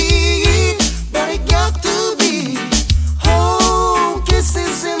complete. But it got to be. Oh,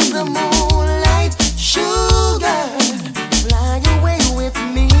 kisses in the moonlight, sugar, fly away with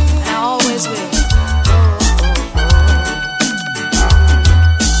me. I always will.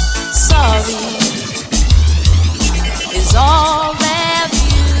 Sorry is all that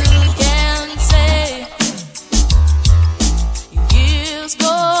you can say. Years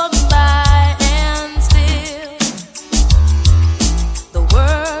go by and still the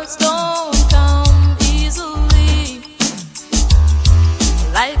world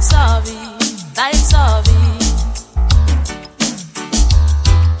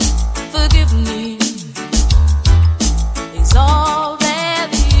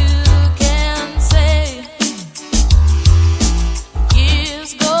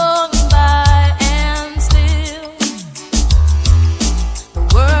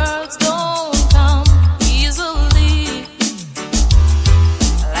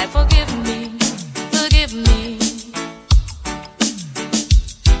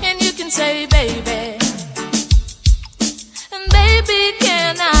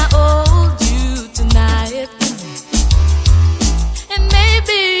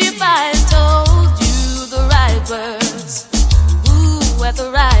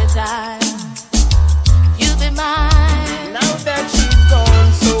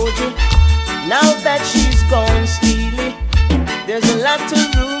lot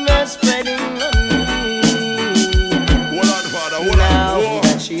of rumors spreading on me. Hold on, Father, hold now on.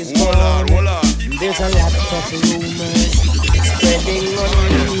 that she's gone, there's a lot of rumors spreading on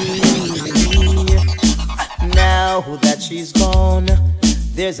me. Now that she's gone,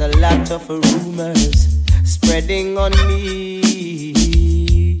 there's a lot of rumors spreading on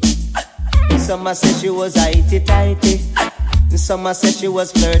me. Some say she was tighty. Some say she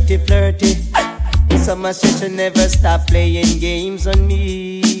was flirty. Some say she never stopped playing games on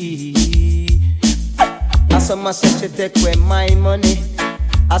me. Some say she take away my money.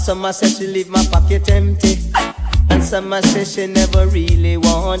 Some say she leave my pocket empty. And some say she never really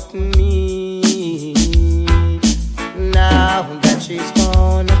want me. Now that she's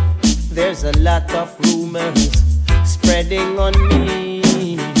gone, there's a lot of rumors spreading on me.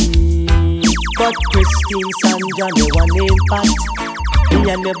 But Christine, Sandra, no one impact. Me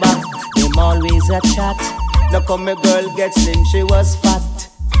and the back, them always a chat. Now come a girl get slim, she was fat.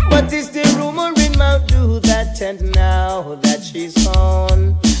 But it's the rumor in mouth do that. And now that she's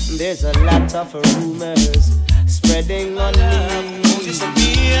gone, there's a lot of rumors spreading on me.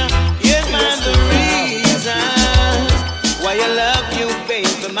 Disappear, yes, man, the reason why I love you,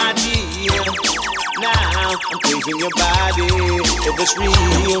 baby, my dear. Now I'm taking your body, if it's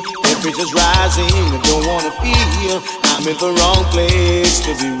real, temperature's rising, I don't wanna feel I'm in the wrong place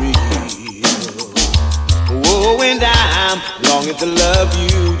to be real. Oh, and I'm longing to love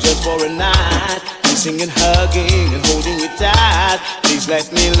you just for a night, kissing and hugging and holding you tight. Please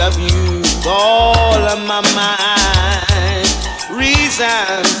let me love you with all of my mind.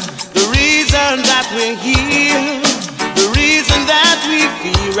 The reason that we're here, the reason that we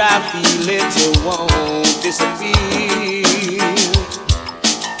fear, I feel it, it won't disappear.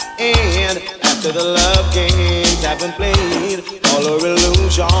 And after the love games have been played, all our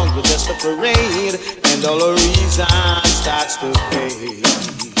illusions were just a parade, and all our reason starts to fade.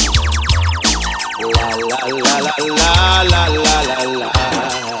 La la la la la la la la la.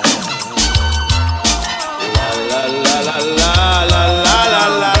 La la la la la la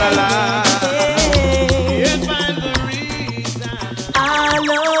la la. I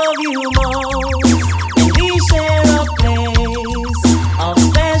love you most. We share a place of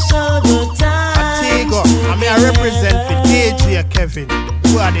special good times. I mean, I represent for DJ Kevin.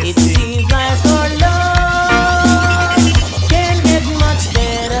 Who are they? It seems like our love can't get much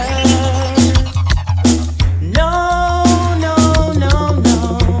better. No, no, no,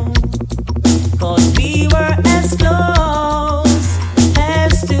 no. 'Cause we were as close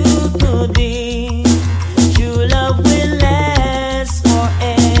as two could be. True love will last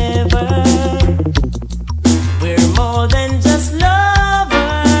forever. We're more than just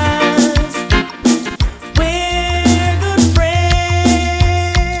lovers. We're good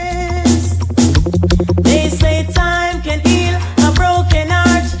friends. They say time can heal a broken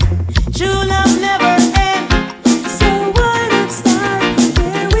heart. True love never ends. So why not start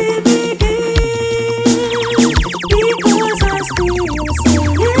where we begin? Because I still say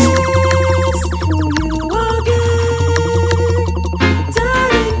yes to you again.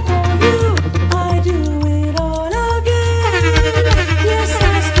 Darling, for you, I do it all again. Yes, I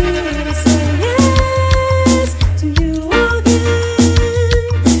still say yes to you again.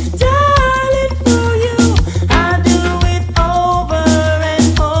 Darling, for you, I do it over and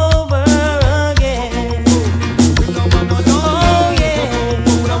over again. Oh, yeah.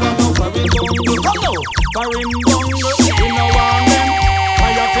 Foreign bungle, we no want them.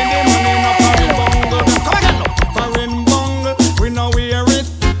 Fire for the money, no foreign bungle. Come again, no. Foreign bungle, we no wear it.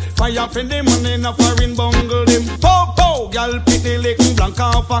 Fire for the money, no foreign bungle. Them po po, girl pick the lick blank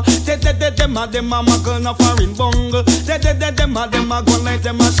off. Them a muggle, no foreign bungle. Them a go like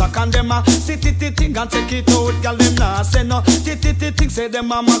them a shock and them a sit and take it out. Girl them nah say no. Think say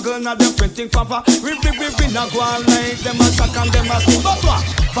them a muggle, na them printing fafa. We nah go like them a shock and them a sing. But what?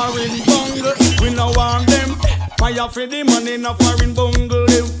 Foreign bungle, we no want them. Fire for the money, no foreign bungle.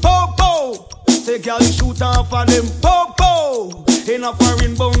 Them po po, say girl shoot off of them po po. In a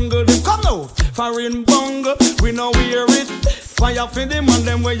foreign bungle, them come now. Foreign bungle, we no wear it. Fire for them and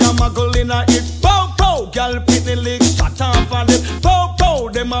them where you muggle in a it. Po po, girl pit the legs shut off of them. Po po,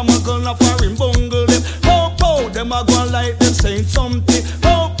 them a muggle na foreign bungle. Them po po, them a go like them saying something.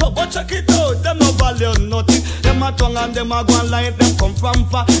 Po po, but check it out, them no value nothing. Them a tongue and them a go like them come from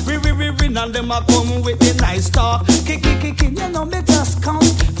far. We win and them a come with the nice talk. Kick, you know me just come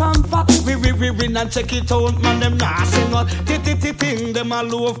from far. We win and check it out, man, them nah sing out. Ting, them a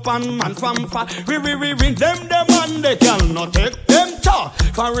love pan man from far. We win them and they cannot take them talk.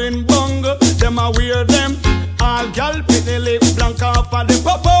 Foreign bungle, them a wear them. all gal pit the lick, blank off of the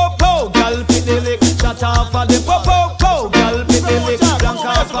po-po-po. Gal pit the lick, shut off of the po-po-po. Gal pit the lick, blank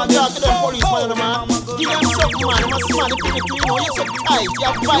off of the po-po-po. Give them something, man. You must see, man, the pinnacle, you know, you're so tight. You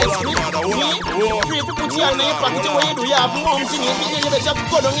have vibes, me. Free to put your hand in your pocket, what you do, you have moms in it. You better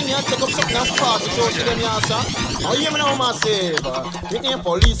go down in here and take up something and fart it out to them, yeah, sir. Oh, you hear me now, massive. It ain't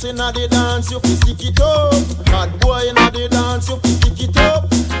police in the dance, you fi stick it up. Bad boy in the dance, you fi stick it up.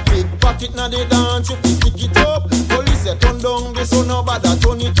 Big pocket in the dance, you fi stick it up. Police say turn down this, so nobody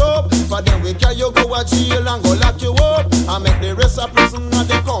turn it up. For them we carry you go to jail and go lock you up. And make the rest of prison and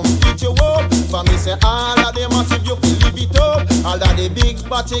they come beat you up. For me say all of them massive, you fi live it up. All of the big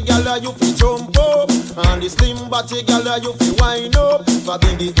body gala, you fi jump up. And the slim body gala, you fi wind up. For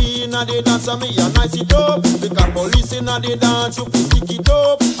being the in the dance, and me a nice it up. Because police in the dance, you fi stick it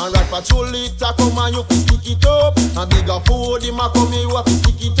up. And right patrol it a come and you fi stick it up. And bigger food him a come, you a fi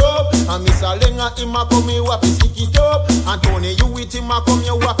stick it up. And Miss Alenga him a come, you a fi stick it up. And Tony you with him a come,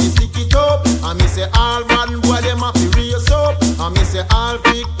 you a fi stick it up. And me say all man boy them a fi raise up. And me say all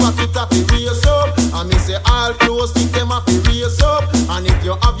big pocket a fi raise up. And me say all clothes stick them a fi raise up. And if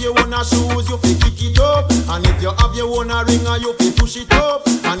you have your own shoes, you fi kick it up. And if you have your own ring, you fi push it up.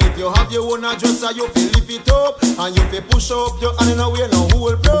 And if you have your own dresser, you fi lift it up. And you fi push up your hand, you know wear no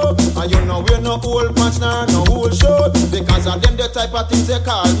whole bro. And you know wear no whole pants nor no whole shirt. Because of them the type of things they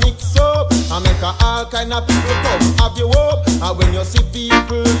call mix up. And make all kind of people come have you up. And when you see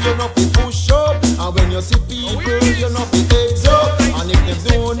people, you know fi push up. And when you see people, you know fi eggs up. And if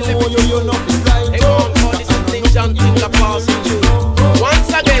they don't know you, you know fi right up. Once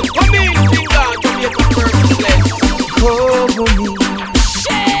again, come in, finger, give me a perfect place. Cover me,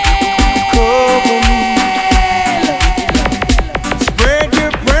 cover me. Spread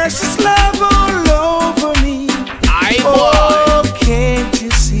your precious love all over me. Oh, can't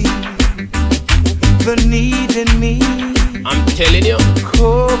you see the need in me? I'm telling you.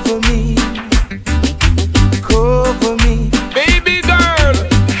 Cover me, cover me. Baby girl,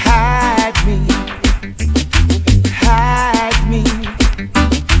 hide me, hide me.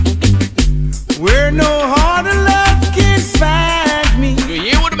 Where no heart of love can find me. you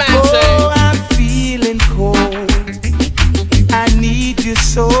hear what the man Oh, say? I'm feeling cold. I need you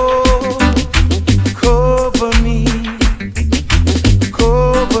so. Cover me,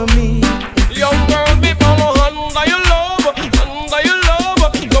 cover me. Young girl, be follow under your love, under your love.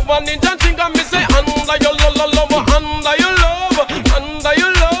 Go on in and think of me say under your love, under your love, under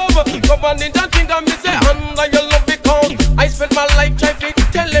your love. Go on in and think of me say under your love because I spend my life trying to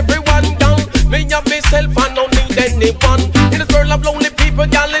tell everyone down. Me and myself, I don't need anyone. In this world of lonely people,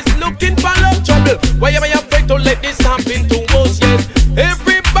 girl is looking for love trouble. Why am I afraid to let this happen to us? Yes,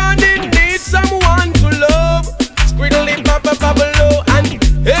 everybody needs someone to love. Squiddly bubble bubble and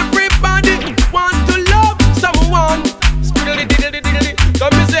everybody want to love someone. Squiddly diddly diddly.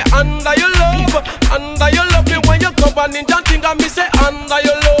 Come me say under your love, under your love. Me when you come and ninja thing, and me say under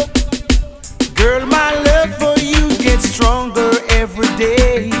your love. Girl, my love for you gets stronger every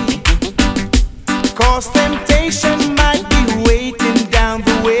day. Cause temptation might be waiting down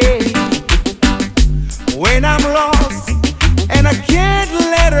the way. When I'm lost and I can't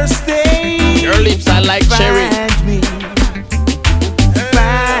let her stay. Your lips are like cherry. Find me,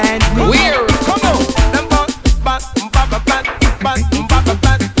 find me. Weird. Come on.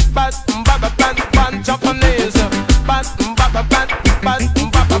 Japanese.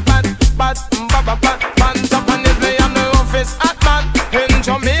 Japanese, me am the office at man in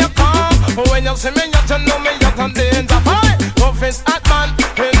Jamaica. When you see me, you know me, you're in danger. Office at man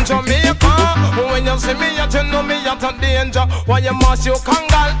in Jamaica. When you see me, you know me, you're in danger. Why you mash your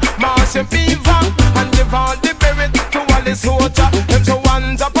kangal, mash your beaver, and give all the spirit to all the soldier. Them so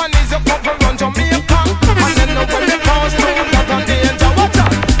one Japanese, you come from run Jamaica, and then no when they pass through, you're in danger. Watch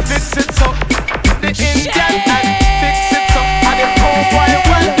out, fix it so the Indian and fix it so and the cowboy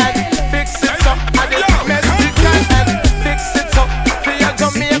well and fix it so and the Mexican and fix it so for your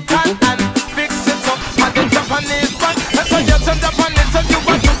Jamaican and fix it so and the Japanese one. And so you're some Japanese and you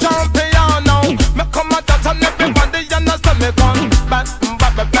want to jump piano. Me come at that and everybody understand me gone. Bad,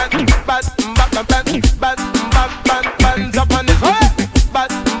 bad, bad, bad, bad, bad, bad, bad, bad, bad, Japanese. Bad,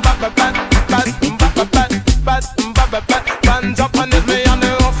 bad, bad, bad, bad, bad, bad, bad, bad, bad, Japanese. Me on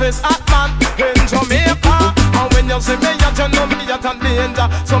the office at man in Jamaica. And when you see me, you know me, you're in danger.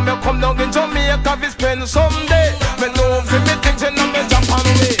 So me come down in Jamaica, we spend someday. Me know if me things in me Japan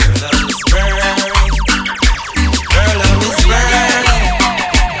way. Girl, love is burning. Girl, love is burning.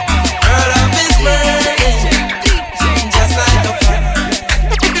 Girl, love is burning. Just like a fire.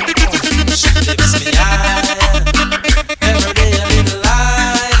 She lifts me high. Every day a little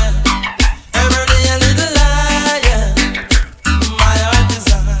light. Every day a little light.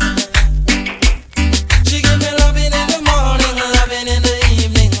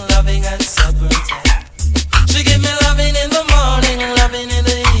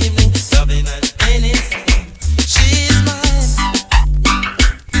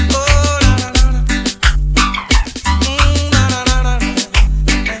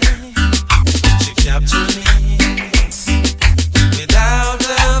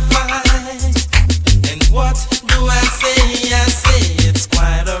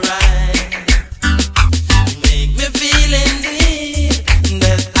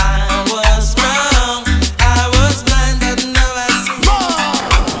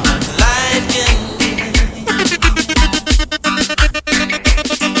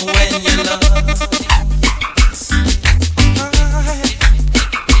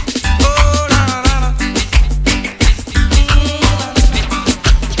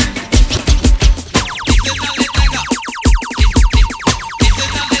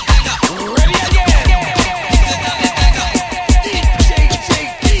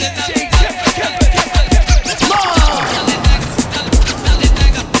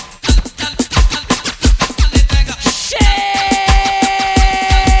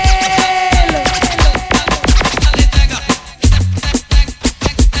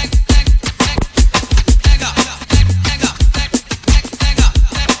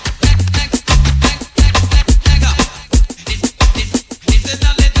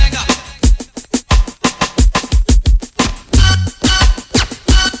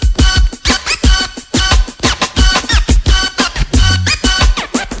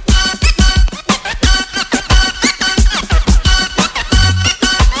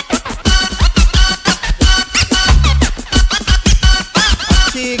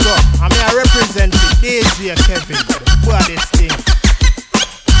 Tigo, I mean I represent the DJ Kevin, the baddest thing.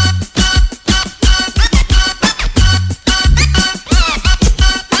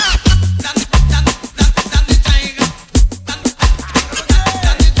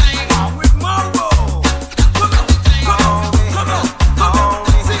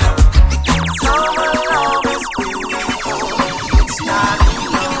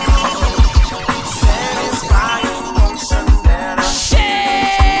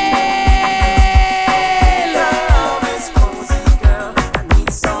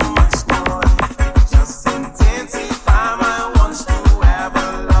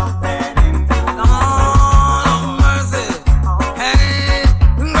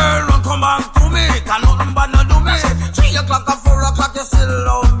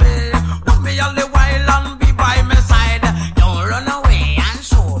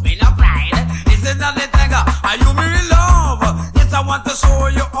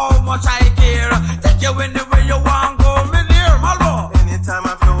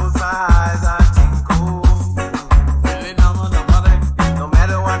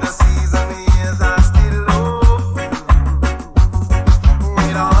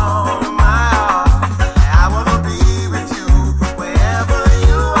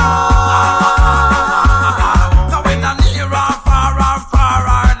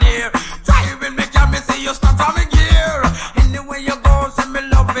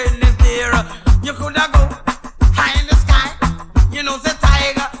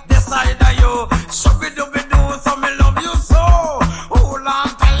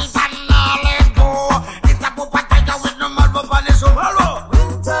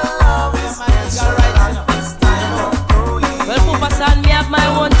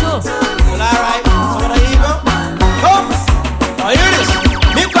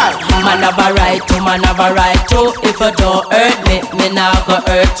 Man have a right to. If you don't hurt me, me not go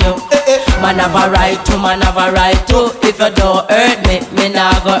hurt you. Man have a right to, man have a right to. If you don't hurt me, me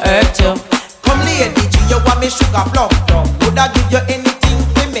not go hurt you. Come lady G, you want me sugar plum plum. Would I give you anything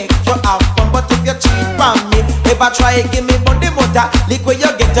to make you have fun? But if you cheat from me, ever try give me body mother. Lick where you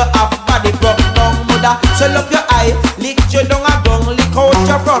get to have body broke down mother. Swell up your eye, lick your down a gun. Lick out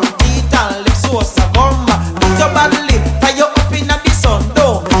your front teeth and lick sauce a gum. Beat your bad lip, tie you up in the sun.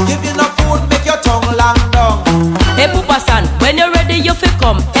 Don't give you no food, make your tongue long down. Hey Papa San, when you're ready you fi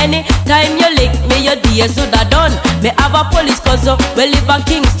come. Anytime you lick me, your days would have done. Me have a police cousin, we live in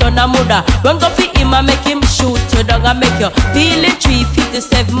Kingston and mother. Run go fi him and make him shoot you down and make you feel it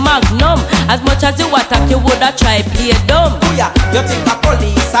 357 Magnum. As much as you attack, you woulda try play dumb. Oh yeah, you think the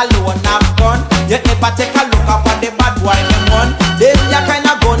police alone have gun? You ever take a look up at the bad boy them one? Them ya kind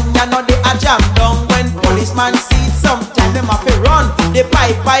of gun, you know they a jam down. When policeman see it, sometime them have to run. The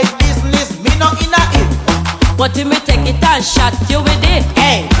pipe business, me not in a it. But if me take it and shot you with it.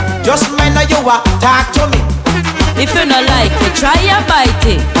 Hey, just mind how you talk to me. If you not like it, try and bite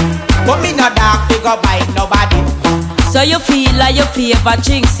it. But me not dark figure bite nobody. So you feel like you favor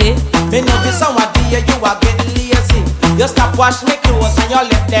jinxie. Me know this some day you are getting lazy. You stop wash me clothes and you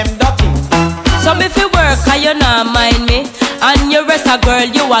let them dirty. So if you work and you not mind me, and you rest a girl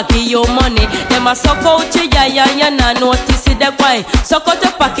you a give you money. Them a suck out your yaya and you not notice it them why. Suck out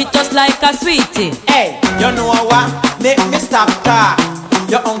your pocket just like a sweetie. Hey, you know what? Make me stop talk.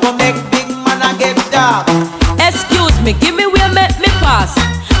 You uncle make big man and get dark. Excuse me, give me where make me pass.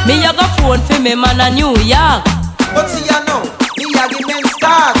 Me a go phone for me man a New York. But see you know, me a give them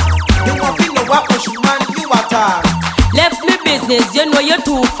start. You want to know what push man you attack. Left me business, you know you're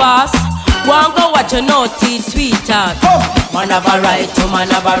too fast. Go and go watch your naughty sweetheart. Man have a right to, man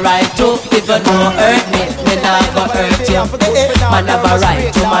have a right to. If you don't hurt me, me not go hurt you. Man have a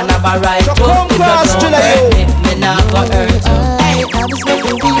right to, man have a right to. If you don't hurt me, me not go hurt you. I was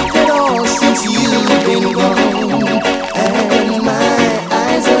never weak at all since you've been gone. And my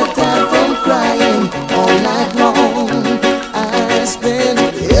eyes are tired from crying all night long. I spend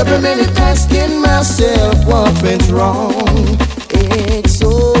every minute asking myself what went wrong. It's so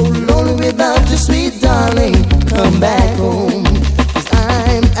lonely without you, sweet darling. Come back home, 'cause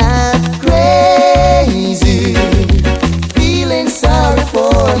I'm half crazy, feeling sorry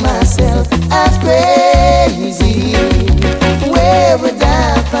for myself. Half crazy, where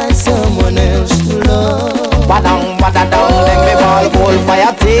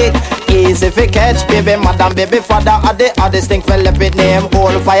Easy fi catch, baby madam, baby father. Are the hardest thing for left it name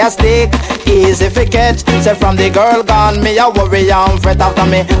old fire stick. Easy fi catch, say from the girl gone, me a worry and fret after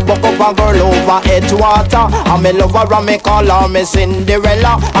me. Buck up a girl over Edgewater, and me love her and me call her me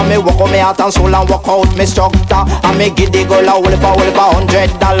Cinderella. And me walk on me heart and soul and walk out me structure. And me give the girl a whole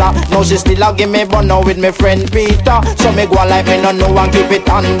 $100. Now she still a give me bun with me friend Peter. So me go like me no know and keep it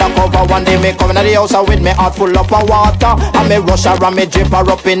undercover. One day me come in the house with me heart full up of water. And me rush her and me drip her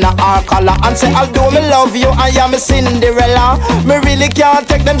up in her collar. And say although me love you, I am a Cinderella. Me really can't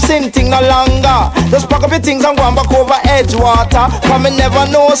take them sin thing no longer. Just pack up your things and go and back over Edgewater. Cause me never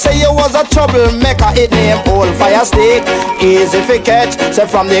know say you was a troublemaker. It name old fire stick. Easy fi catch. Say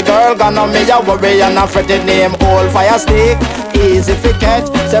from the girl gone on me a worry and a fret. It name old fire stick. Easy fi catch.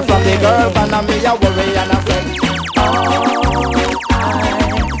 Say from the girl gone on me a worry and a fret. All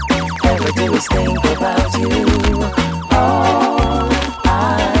I ever do is think about you. All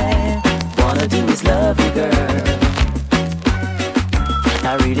I wanna do is love you, girl.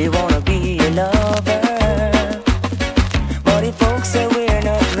 I really wanna be your lover. But if folks say we're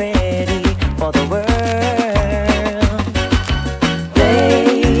not ready for the world,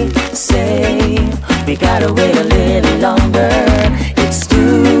 they say we gotta wait a little longer. It's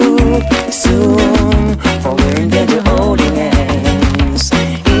too soon for we're in danger holding hands.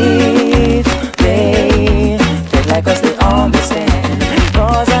 If they feel like us, they understand.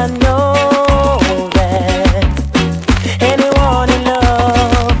 Cause I know that anyone in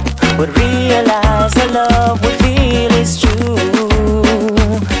love would realize the love we feel is true.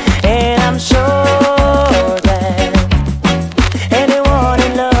 And I'm sure that anyone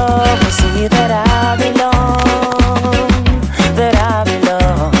in love will see that I belong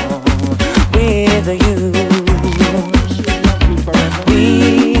with you.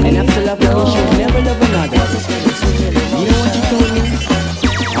 And after love one, you should never love another. You know what you told me?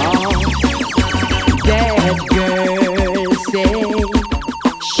 That girl say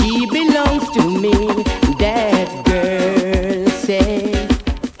she belongs to me. That girl say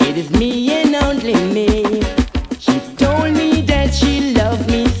it is me and only me. She told me that she loved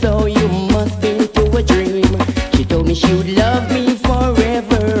me, so you must be into a dream. She told me she would love me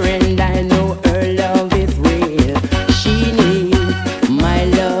forever, and I know her love is real. She needs my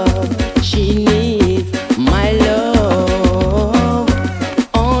love, she needs my love.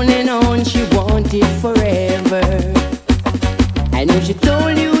 On and on she wanted forever. I know she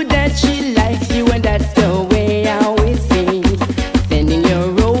told you that she likes you, and that's the way I always seems. Sending your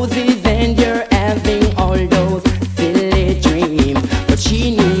roses and you're having all those silly dreams. But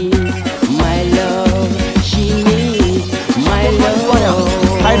she needs my love, she needs my love.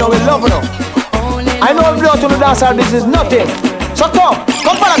 I know we love you. I know we love to the dancer, this is nothing. So come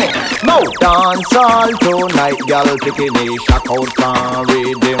follow me. No. Dance all tonight, girl, bikini, shock out from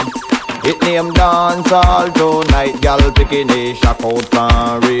rhythm. It name dance all tonight, girl, bikini, shock out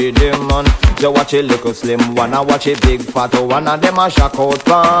from rhythm. And you watch a little slim one, I watch a big fat one, and them a shock out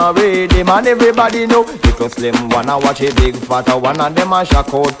from rhythm. And everybody know, little slim one, I watch a big fat one, and them a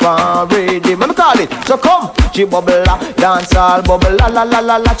shock out from rhythm. Let me call it. So come, she bubble dance all bubble la la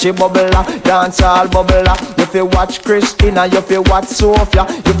la la, she bubble dance all bubble. If you watch Christina, you feel watch Sophia,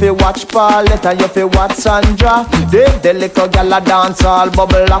 you feel watch Pauletta, you feel watch Sandra. The little gal a dance all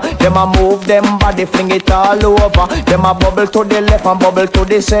bubble. Them a move them body, fling it all over. Them a bubble to the left and bubble to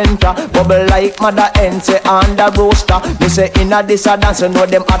the center. Bubble like mother hen say on the roaster. Me say inna this a dance, you know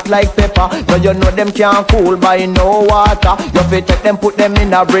them hot like pepper. Now you know them can't cool by no water. You fit take them, put them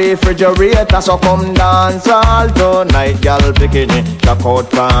in a refrigerator. So come dance all tonight, gal bikini, shock out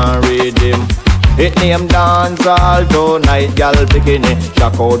from rhythm. It name dance all tonight, gal bikini,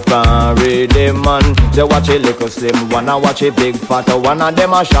 shock out from rhythm. And they watch a little slim one, I watch a big fat one, and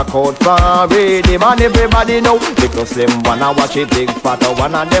them a shock out from rhythm. And everybody know, little slim one, I watch a big fat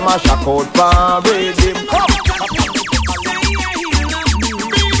one, and them a shock out from rhythm.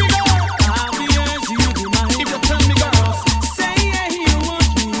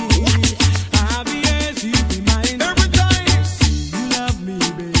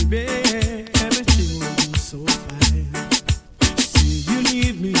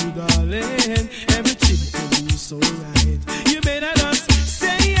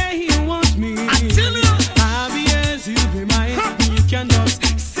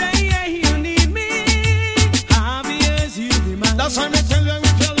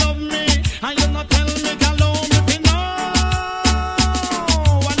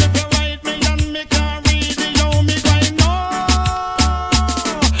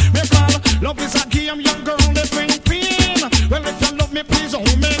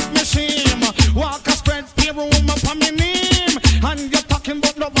 Walk a spread, pay room up on me name. And you're talking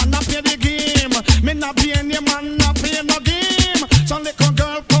about love and I play the game.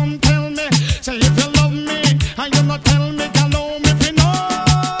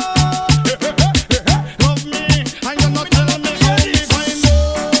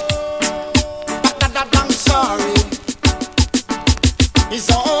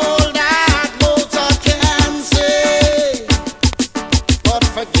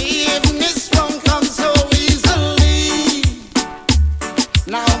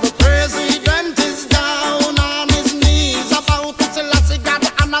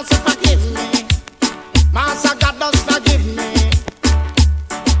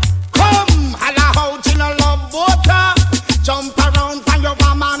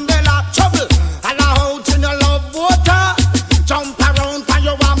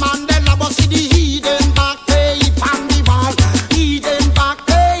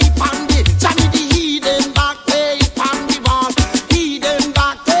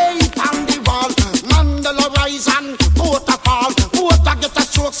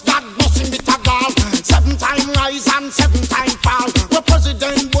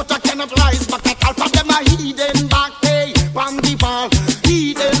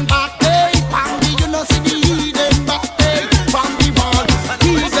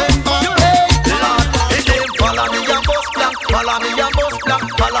 bus blank,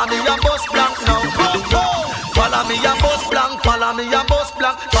 follow me and bus blank now. Follow me and bus blank, follow me and bus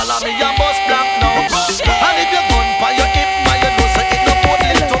blank, follow me and bus blank now. And if you gun by your hip, by your nose, so it no put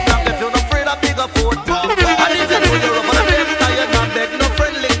little blank if you're not afraid of bigger foot. And if you know you're up on the left, now you're not beg no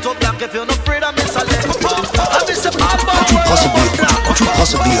friend little blank if you're not afraid of miss a leg. And miss a bad boy. Could you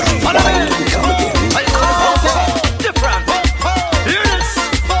possibly rewind and come again? Different. Hear this.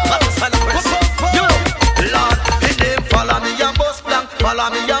 Lord, his name follow me and bus blank, follow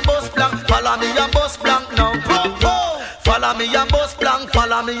me and bus blank, follow me and bus blank now. Follow me and bus blank,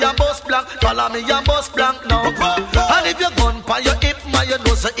 follow me and bus blank, follow me and bus blank now. And if you gun by your hip, my you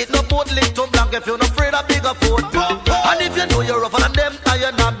know so it no boat link to blank if you're not afraid of bigger foot. And if you know you're rougher than them, now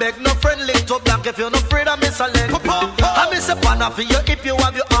you not beg no friend link to blank if you're not afraid of miss a leg. I miss a pan for your hip, you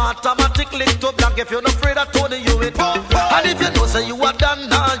have your automatic link to blank if you're not afraid of Tony you it. And if you know so you are done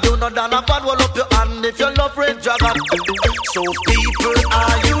now, you know done a bad wall up your hand if you love red dragon. So people,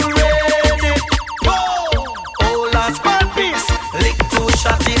 are you ready? Oh, last one piece, lick two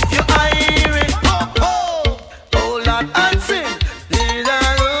shot if you hear it. Oh, Lord, and sing.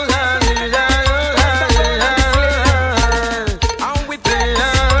 And with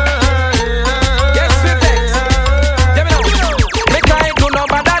yes, we vex. Let me know. Make I do no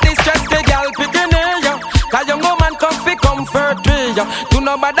bother distress the girl picking here. Cause young woman come fi comfort me. Do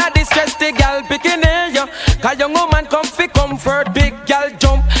no bother distress the girl picking here. Cause young woman come fi comfort big girl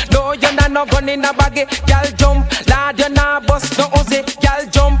jump. No, you're not no gun in a baggy, girl jump. Lad, you're not bust no Uzi, girl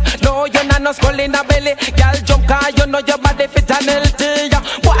jump. No, you're not no skull in a belly, girl jump. Cause you know your body fit and healthy.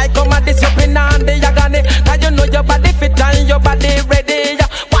 Why come at this up in on the agony? Cause you know your body fit and your body ready.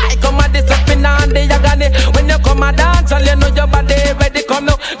 Why come at this up in on the agony? When you come a dance, all you know your body ready. Come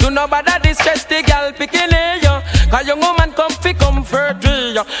now, do no bother distress the girl picking here. Cause young woman come fi comfort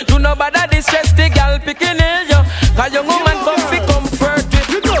me. Do no bother distress the girl picking here. Cause young woman come fi comfort me.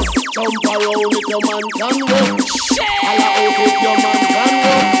 Jump around if your man can walk. Holla out if your man can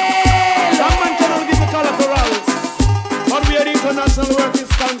walk. Some man cannot give the collaterals, but where the international work is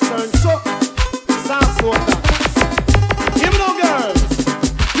concerned, so sounds water. Give me no girls.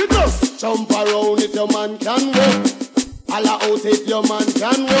 You just jump around if your man can walk. Holla out if your man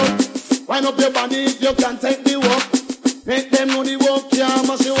can walk. Wind up your body if you can take the walk. Make them know the work, can't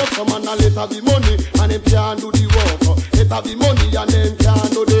mash you up. Some man a let her be money and them can't do the work. Let her be money and them can't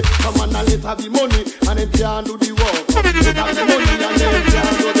do the. Some man a let her be money and them can't do the work. Let her be money and them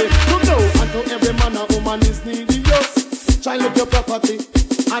can't do the. To know and to every man and woman is needy. Yes, try look your property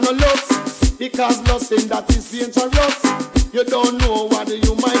and no lust, because lusting that is dangerous. You don't know what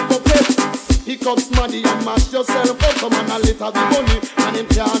you might forget. Hiccups money and mash yourself up. Some man a let her be money and them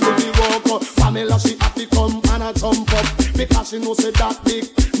can't do the work. Pamela she have to come and a jump up because she knows say that big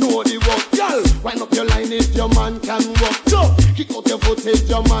know the work. Girl, wind up your line if your man can walk. So kick out your foot if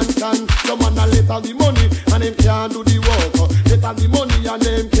your man can. Some man a let her be money and them can't do the work. Let her be money and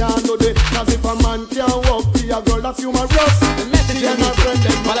them can't do the. Cause if a man can't walk, be a girl that's humorous. The message is my friend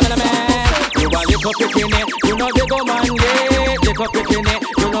them. You want lick up your kidney, you know they go man yeah. Lick up your kidney,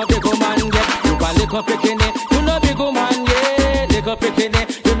 you know they go man yeah. You want lick up your kidney, you know they go man yeah. Lick up your kidney,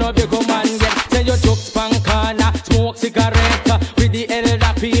 you know they go man yeah. Say your jokes pan corner, smoke cigarette with the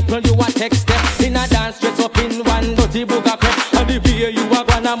elder people. You a text them in a dance dress up in one dirty booger crep. And the beer you a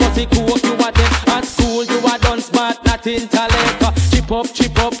gonna must coke you a them. At school you a done smart, not intellect.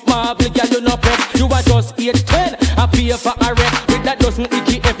 Chip up, marble girl you no prep. You a just 8-10, a pay for a rep. With that doesn't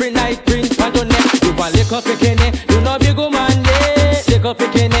icky every night print on your neck. You a lick up your kidney, you know big woman yeah. Lick up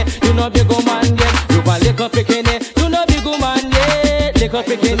your kidney, you know big woman yeah. You a lick up your kidney, you know big woman yeah. Lick up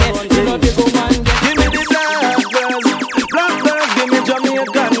your kidney, you know big woman yeah. Give me the black girls, give me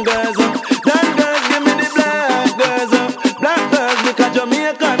Jamaican girls. That girls, give me the black girls, because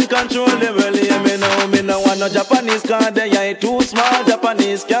Jamaican control the world. Yeah, me no want no Japanese car, they ain't too small.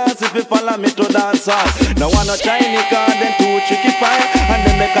 Japanese cars, if you follow me to dance hall. No want no Chinese car, then too tricky fine. And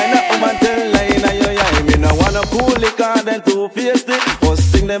then the kind of woman tell line of your eye. Me no want no cool car, then too feisty.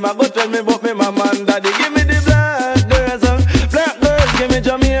 First thing them a go tell me about me mama and daddy. Give me the black girls, give me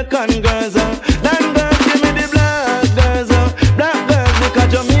Jamaican girls. That girls, give me the black girls, because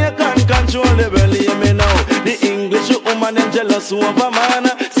Jamaican control the world. Hear me now. The English woman them jealous over man.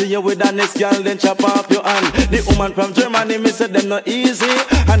 See you with a nice girl, then chop off your hand. The woman from Germany, me say them not easy,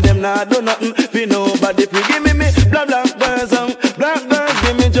 and them not do nothing for nobody. Give me black girls,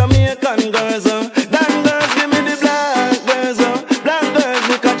 give me Jamaican girls. That girls, give me the black girls,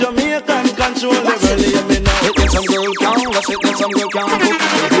 because Jamaican control the world. Hear me now. Hit them some girl can wash it, them some girl can cook.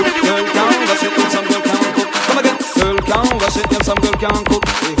 Girl can wash it, them some girl can cook. Come again. Girl can wash it, them some girl can cook.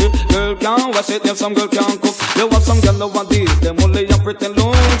 Girl can wash it, them some girl can cook. You want some girl who want this, them only have everything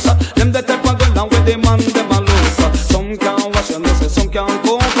looks. Them the type of girl and with the man them a loose. Some can wash and say some can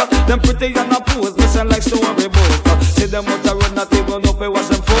cook. Them pretty and a pose, me say like storybook. See them out the road, not even know if they wash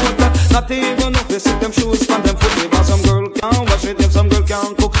them foot. Not even know if they see them shoes from them foot. But some girl can wash it, them some girl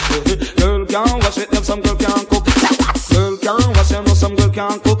can cook. Girl can wash it, them some girl can cook. Girl can wash it, no some girl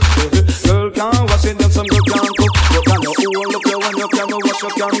can cook. Girl can wash it, them some girl can cook. You can know who look you when you can wash,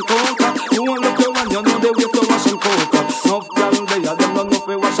 you can cook. Who look you when you know they way to wash and cook. Enough girl they are them don't know if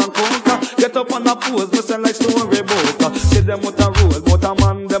they wash and cook. Get up on a pose, me say like storybook. See them with a road, but a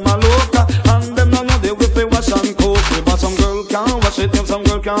man them a look. And them don't know they way to wash and cook. But some girl can wash it, them some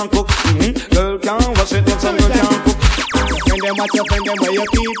girl can cook. Girl can wash it, them some girl can cook. Friend them, watch your friend them where you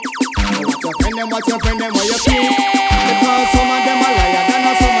keep. Watch your friend them, watch your friend them where you keep. Because some of them are liar,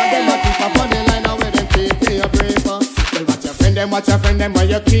 and some of them are thief. Upon the line now where them pay your braver. Well, watch your friend them where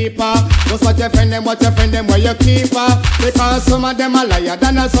you keep. Just watch your friend them where you keep. Because some of them are liar,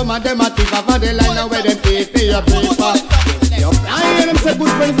 and some of them are thief. Upon the line now where them pay your braver. I hear them say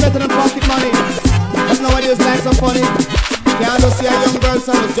good friends better than pocket money. But nowadays life so funny. Can't just see a young girl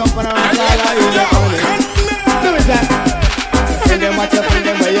son is jumping around all I hear them funny. Do it that. Watch your friend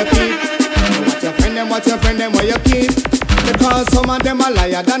them where you keep. Watch your friend them where you keep. Because some of them are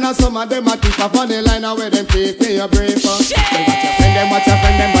liar, and some of them are thief. Upon the line now where them pay your braver. Watch your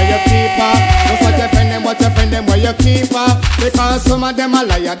friend them where you keep. Just watch your friend them where you keep. Because some of them are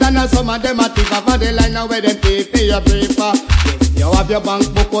liar, and some of them are thief. Upon the line now where them pay your braver. You have your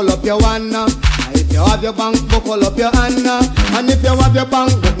bank book, hold up your one. If you have your bank book, hold up your hand. And if you have your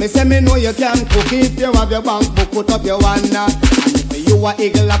bank book, me say me know you can cook. If you have your bank book, put up your one. And if you a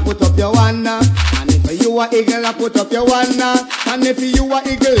eagle, put up your one. And if you a eagle, put up your one. And if you a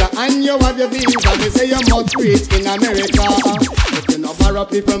eagle and you have your visa, me say you must reach in America. If you no borrow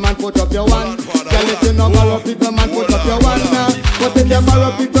people, man, put up your one. Girl, if you no borrow people, man, put up your one. But if you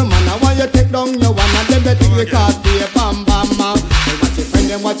borrow people, man, I want you take down your one. And then they think we can't be a bam bam.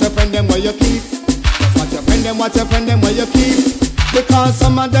 Watch your friend them where you keep. Watch your friend them where you keep. Because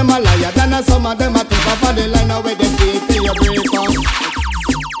some of them are liar, and some of them are thief. Upon the line now where they pay your braver.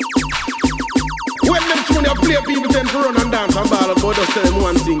 When them tune you play, people tend to run and dance and ball, but just tell them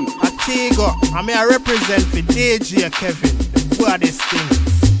one thing. A Tigo, I mean I represent for DJ Kevin, the baddest thing.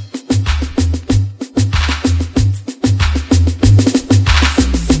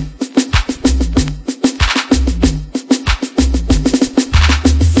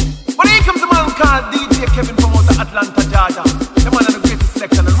 DJ Kevin from out of Atlanta, Georgia. Them man are the greatest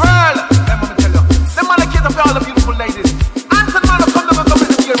selection in the world. Them man tell you. Them man are cater for all the beautiful ladies. Anton man come to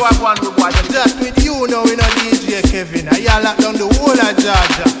the here where I want to watch. Just with you now, we know DJ Kevin. I y'all lock down the whole of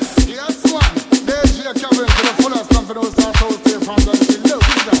Georgia. Yes, one. DJ Kevin to the fullest confidence.